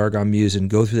cemetery of the Argonne Mews and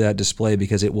go through that display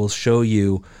because it will show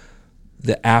you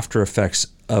the after effects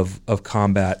of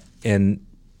combat and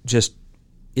just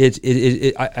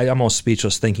I'm almost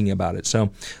speechless thinking about it.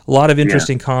 So a lot of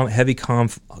interesting heavy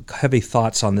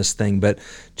thoughts on this thing, but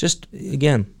just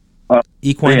again,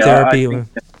 equine therapy. Look.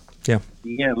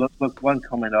 One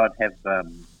comment I'd have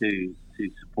to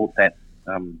support that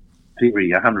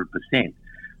theory 100%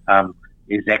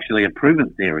 is actually a proven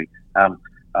theory. I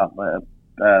would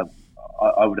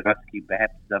ask you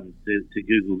perhaps to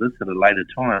Google this at a later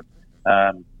time.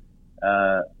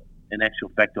 In actual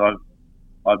fact,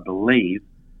 I believe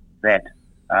that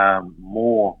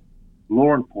more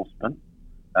law enforcement,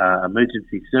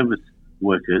 emergency service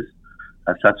workers,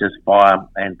 such as fire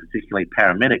and particularly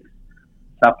paramedics,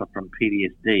 suffer from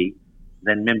PTSD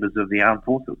than members of the armed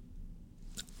forces.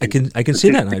 I can see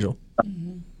that, Nigel.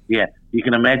 Yeah, you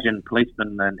can imagine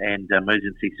policemen and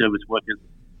emergency service workers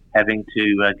having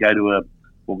to go to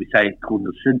what we say called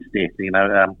the SIDS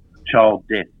death, child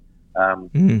death,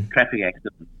 traffic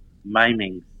accidents,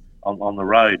 maimings on the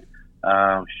road,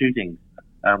 shootings.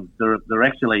 There are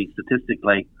actually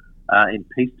statistically in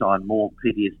peacetime more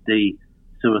PTSD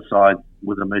suicides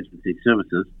with emergency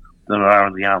services than there are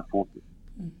in the armed forces.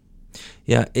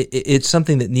 Yeah, it's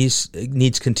something that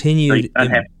needs continued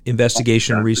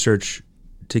investigation and research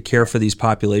to care for these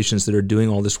populations that are doing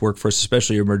all this work for us,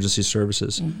 especially emergency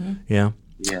services. Yeah.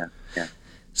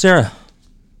 Sarah,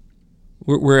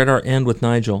 we're at our end with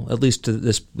Nigel, at least for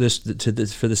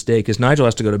this day, because Nigel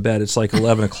has to go to bed. It's like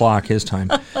 11 o'clock his time,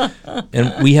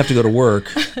 and we have to go to work.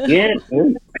 Yeah.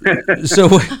 So,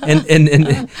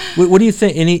 and what do you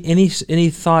think? Any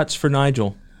thoughts for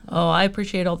Nigel? Oh, I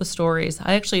appreciate all the stories.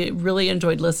 I actually really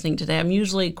enjoyed listening today. I'm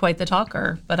usually quite the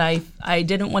talker, but I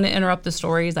didn't want to interrupt the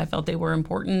stories. I felt they were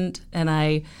important, and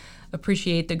I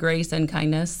appreciate the grace and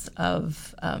kindness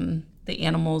of the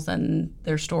animals and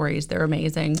their stories. They're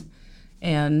amazing.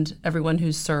 And everyone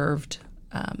who's served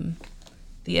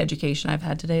the education I've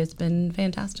had today has been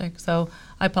fantastic. So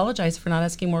I apologize for not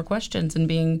asking more questions and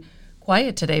being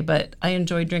quiet today, but I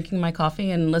enjoyed drinking my coffee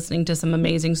and listening to some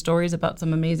amazing stories about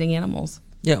some amazing animals.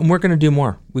 Yeah, and we're going to do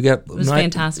more. It was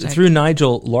fantastic. Through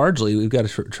Nigel, largely, we've got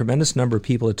a tremendous number of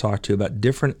people to talk to about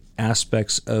different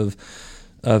aspects of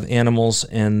animals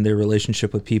and their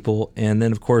relationship with people. And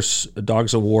then, of course,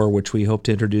 Dogs of War, which we hope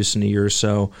to introduce in a year or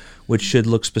so, which should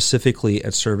look specifically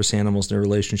at service animals and their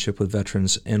relationship with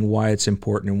veterans and why it's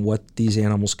important and what these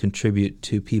animals contribute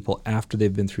to people after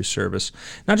they've been through service.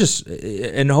 Not just,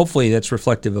 and hopefully that's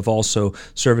reflective of also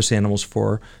service animals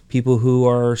for people who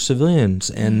are civilians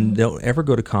and don't ever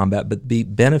go to combat, but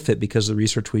benefit because of the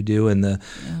research we do and the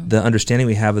understanding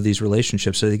we have of these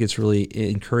relationships. So I think it's really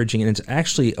encouraging, and it's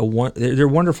actually they're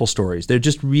wonderful stories. They're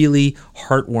just really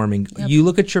heartwarming. Yep. You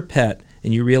look at your pet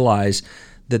and you realize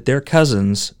that their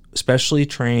cousins, especially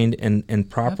trained and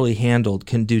properly handled,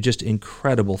 can do just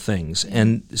incredible things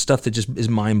and stuff that just is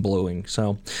mind-blowing.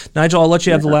 So, Nigel, I'll let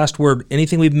you have the last word.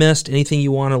 Anything we've missed? Anything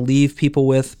you want to leave people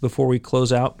with before we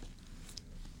close out?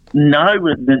 No,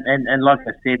 and like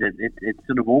I said, it's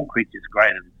sort of all creatures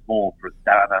great and small for a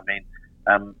start. I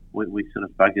mean, we sort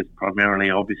of focus primarily,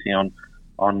 obviously, on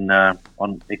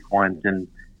equines and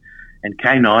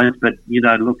canines, but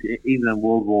look, even in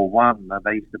World War One,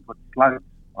 they used to put slugs,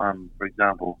 for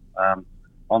example,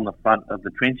 on the front of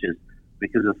the trenches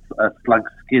because a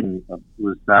slug's skin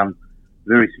was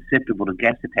very susceptible to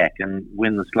gas attack, and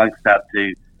when the slugs start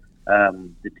to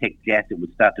detect gas, it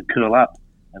would start to curl up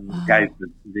and gave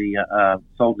the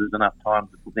soldiers enough time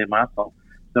to put their masks on.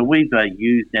 So we've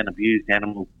used and abused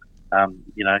animals,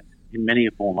 in many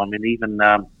form. I mean,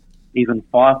 even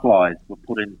fireflies were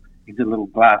put into little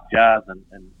glass jars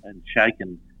and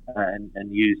shaken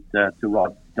and used to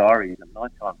write diaries at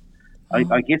night time.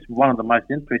 I guess one of the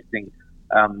most interesting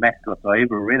mascots I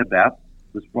ever read about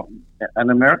was an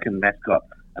American mascot,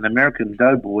 an American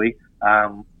doughboy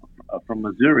from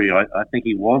Missouri, I think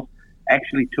he was,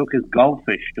 actually took his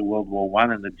goldfish to World War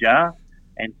One in a jar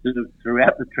and sort of threw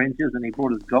out the trenches, and he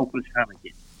brought his goldfish home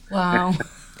again. Wow.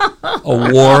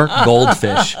 A war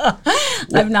goldfish.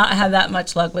 I've not had that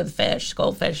much luck with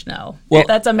goldfish, no. Well,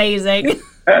 that's amazing.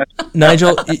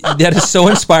 Nigel, that is so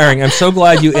inspiring. I'm so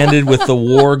glad you ended with the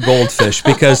war goldfish,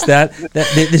 because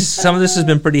some of this has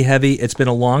been pretty heavy. It's been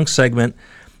a long segment.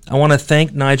 I want to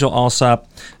thank Nigel Allsop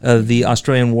of the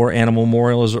Australian War Animal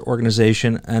Memorial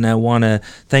Organization, and I want to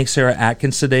thank Sarah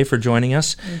Atkins today for joining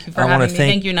us. Thank you for having me.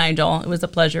 Thank you, Nigel. It was a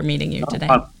pleasure meeting you today.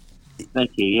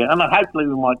 Thank you. Yeah, and hopefully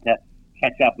we might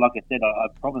catch up. Like I said, I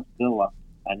promised Bill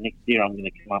next year I'm going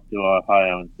to come up to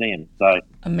Ohio and see him. So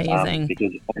amazing,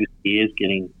 because obviously he is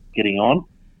getting on,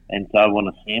 and so I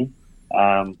want to see him.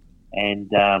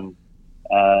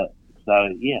 So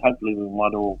yeah, hopefully we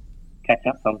might all catch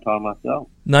up sometime myself.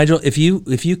 Nigel, if you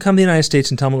come to the United States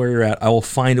and tell me where you're at, I will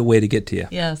find a way to get to you.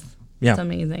 Yes, yeah, it's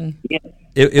amazing. Yeah,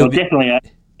 definitely. I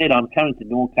said I'm coming to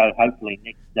Norco hopefully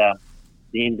next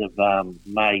the end of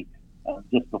May,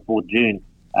 just before June,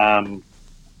 and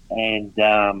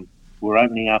we're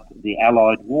opening up the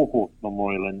Allied Warhorse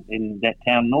Memorial in that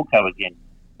town, Norco, again,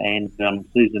 and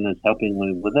Susan is helping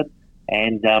me with it,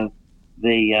 and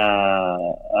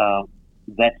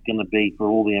that's going to be for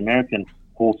all the American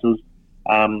horses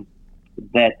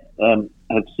that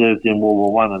have served in World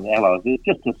War One and the Allies. It's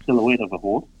just a silhouette of a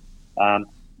horse,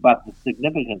 but the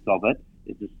significance of it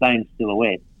is the same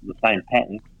silhouette, the same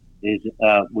pattern.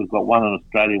 We've got one in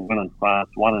Australia, one in France,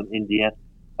 one in India,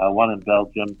 one in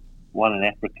Belgium, one in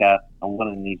Africa, and one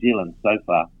in New Zealand so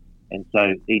far. And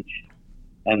so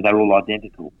and they're all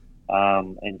identical.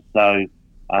 And so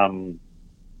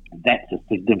that's the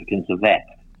significance of that.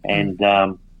 And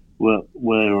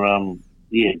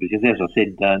because as I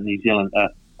said, New Zealand,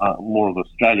 more of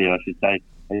Australia, I should say,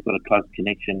 they've got a close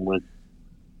connection with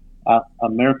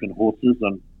American horses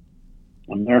and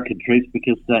American troops,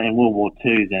 because in World War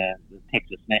II, the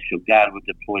Texas National Guard were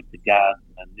deployed to guard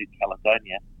New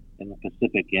Caledonia in the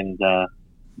Pacific, and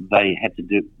they had to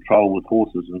do patrol with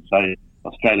horses, and so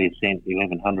Australia sent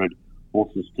 1,100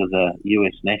 horses to the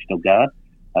US National Guard,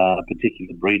 a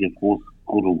particular breed of horse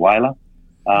called a Whaler.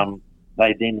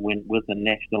 They then went with the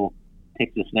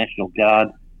Texas National Guard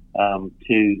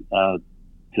to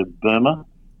Burma,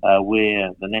 where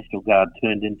the National Guard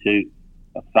turned into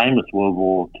a famous World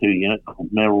War II unit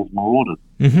called Merrill's Marauders,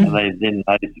 and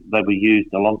they were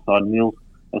used alongside mules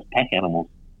as pack animals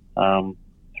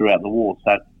throughout the war.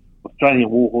 So Australian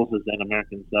war horses and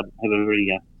Americans have a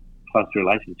very close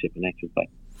relationship in actual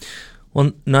fact.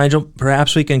 Well, Nigel,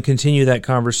 perhaps we can continue that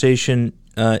conversation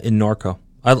in Norco.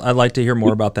 I'd like to hear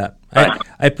more about that. I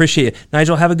appreciate it.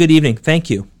 Nigel, have a good evening. Thank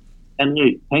you. And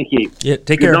you. Thank you. Yeah,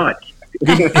 take care. Good night.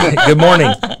 Good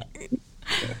morning.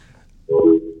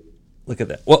 Look at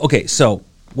that. Well, okay, so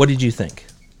what did you think?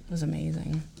 It was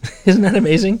amazing. Isn't that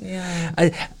amazing? Yeah.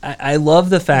 I love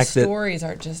the fact that... The stories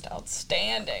are just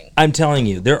outstanding. I'm telling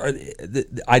you,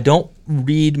 I don't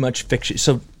read much fiction.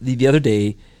 So the other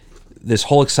day, this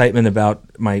whole excitement about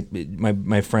my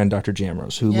friend Dr.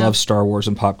 Jamrose, who loves Star Wars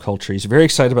and pop culture. He's very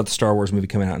excited about the Star Wars movie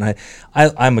coming out, and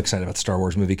I'm excited about the Star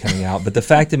Wars movie coming out. But the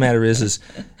fact of the matter is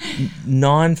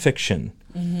nonfiction.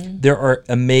 Mm-hmm. There are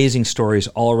amazing stories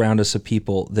all around us of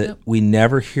people that we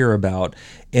never hear about,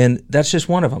 and that's just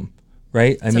one of them.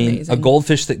 Right? I mean, amazing. a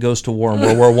goldfish that goes to war in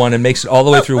World War I and makes it all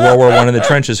the way through World War I in the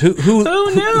trenches. Who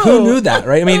knew that,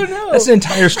 right? I mean, that's an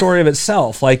entire story of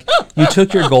itself. Like, you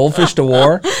took your goldfish to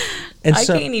war. And I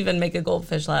can't even make a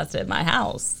goldfish last at my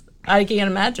house. I can't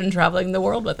imagine traveling the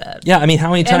world with it. Yeah, I mean, how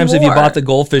many times have you bought the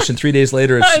goldfish and 3 days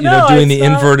later it's doing the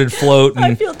inverted float? And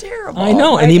I feel terrible. I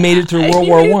know, and he made it through World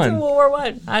War I. World War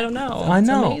I. I don't know. I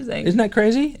know. It's amazing. Isn't that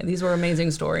crazy? And these were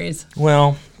amazing stories.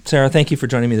 Well, Sarah, thank you for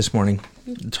joining me this morning.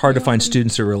 It's hard to find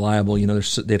students that are reliable. You know,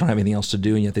 they don't have anything else to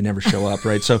do, and yet they never show up,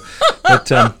 right? So, but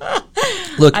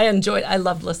look, I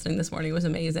loved listening this morning. It was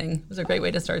amazing. It was a great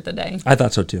way to start the day. I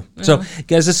thought so too. So,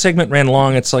 guys, this segment ran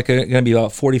long. It's like going to be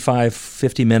about 45,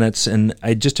 50 minutes, and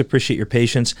I just appreciate your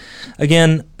patience.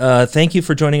 Again, thank you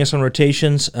for joining us on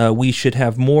Rotations. We should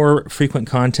have more frequent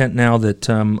content now that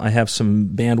I have some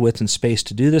bandwidth and space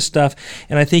to do this stuff,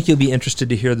 and I think you'll be interested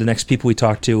to hear the next people we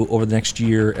talk to over the next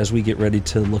year as we get ready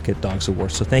to look at Dogs of War.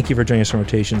 So thank you for joining us on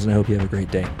Rotations, and I hope you have a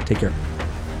great day. Take care.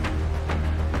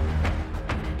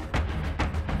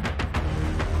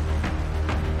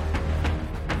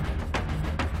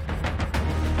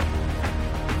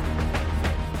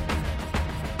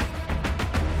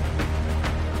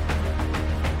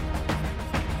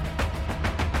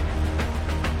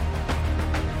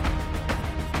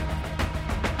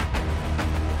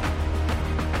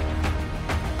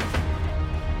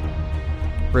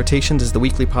 Rotations is the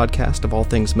weekly podcast of all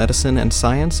things medicine and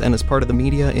science and is part of the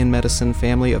Media in Medicine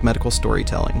family of medical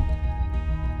storytelling.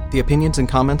 The opinions and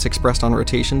comments expressed on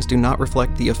Rotations do not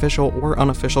reflect the official or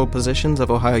unofficial positions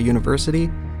of Ohio University,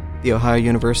 the Ohio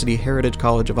University Heritage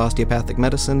College of Osteopathic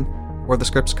Medicine, or the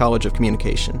Scripps College of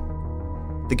Communication.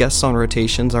 The guests on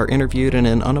Rotations are interviewed in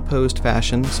an unopposed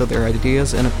fashion so their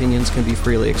ideas and opinions can be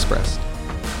freely expressed.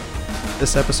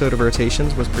 This episode of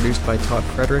Rotations was produced by Todd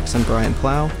Fredericks and Brian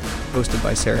Plow, hosted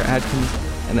by Sarah Adkins,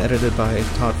 and edited by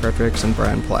Todd Fredericks and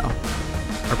Brian Plow.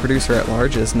 Our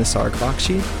producer-at-large is Nisarg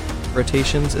Bakshi.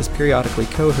 Rotations is periodically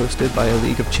co-hosted by a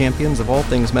league of champions of all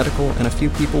things medical and a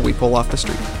few people we pull off the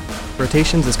street.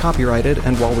 Rotations is copyrighted,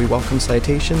 and while we welcome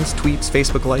citations, tweets,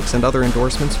 Facebook likes, and other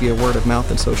endorsements via word of mouth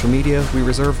and social media, we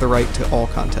reserve the right to all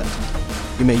content.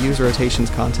 You may use Rotations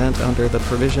content under the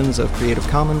provisions of Creative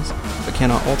Commons, but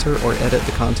cannot alter or edit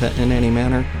the content in any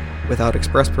manner without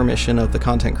express permission of the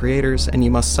content creators, and you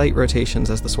must cite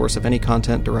Rotations as the source of any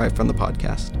content derived from the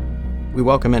podcast. We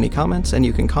welcome any comments, and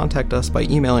you can contact us by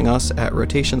emailing us at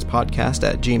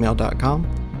rotationspodcast@gmail.com,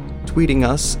 tweeting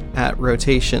us at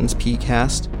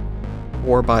rotationspcast,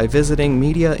 or by visiting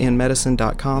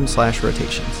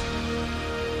mediainmedicine.com/rotations.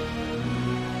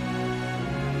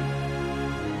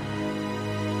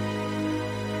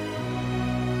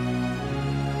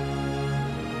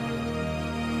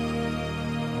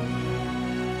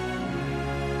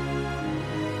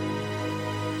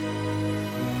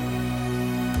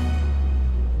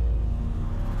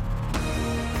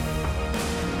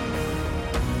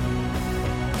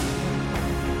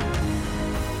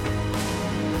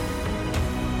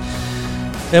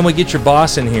 Then we get your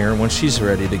boss in here. When she's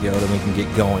ready to go, then we can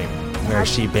get going. Where's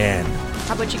she been?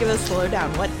 How about you give us a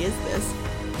slowdown? What is this?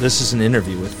 This is an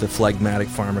interview with the phlegmatic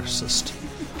pharmacist.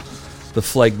 The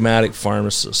phlegmatic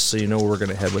pharmacist. So you know where we're going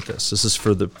to head with this. This is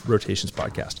for the Rotations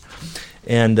podcast.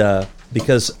 And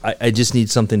because I just need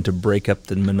something to break up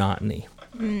the monotony.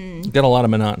 We've got a lot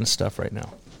of monotonous stuff right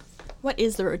now. What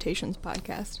is the Rotations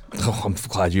podcast? Oh, I'm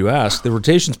glad you asked. The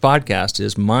Rotations podcast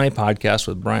is my podcast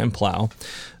with Brian Plow,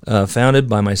 founded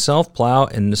by myself, Plow,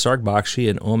 and Nisarg Bakshi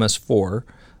and OMS4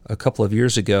 a couple of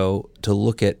years ago to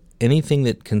look at anything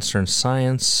that concerns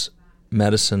science,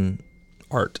 medicine,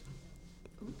 art.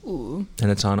 Ooh.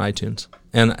 And it's on iTunes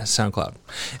and SoundCloud.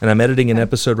 And I'm editing an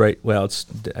episode I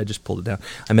just pulled it down.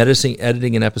 I'm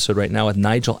editing an episode right now with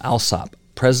Nigel Alsop,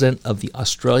 president of the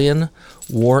Australian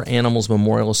War Animals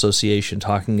Memorial Association,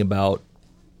 talking about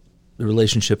the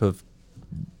relationship of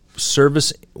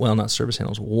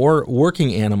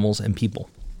working animals and people.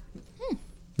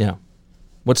 Yeah.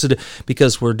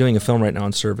 Because we're doing a film right now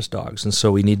on service dogs, and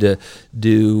so we need to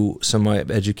do some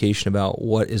education about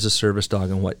what is a service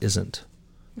dog and what isn't.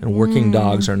 And working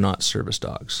dogs are not service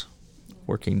dogs.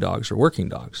 Working dogs are working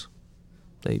dogs.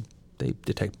 They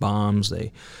detect bombs,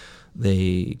 they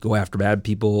go after bad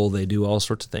people, they do all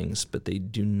sorts of things, but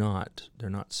they're not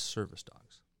service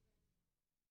dogs.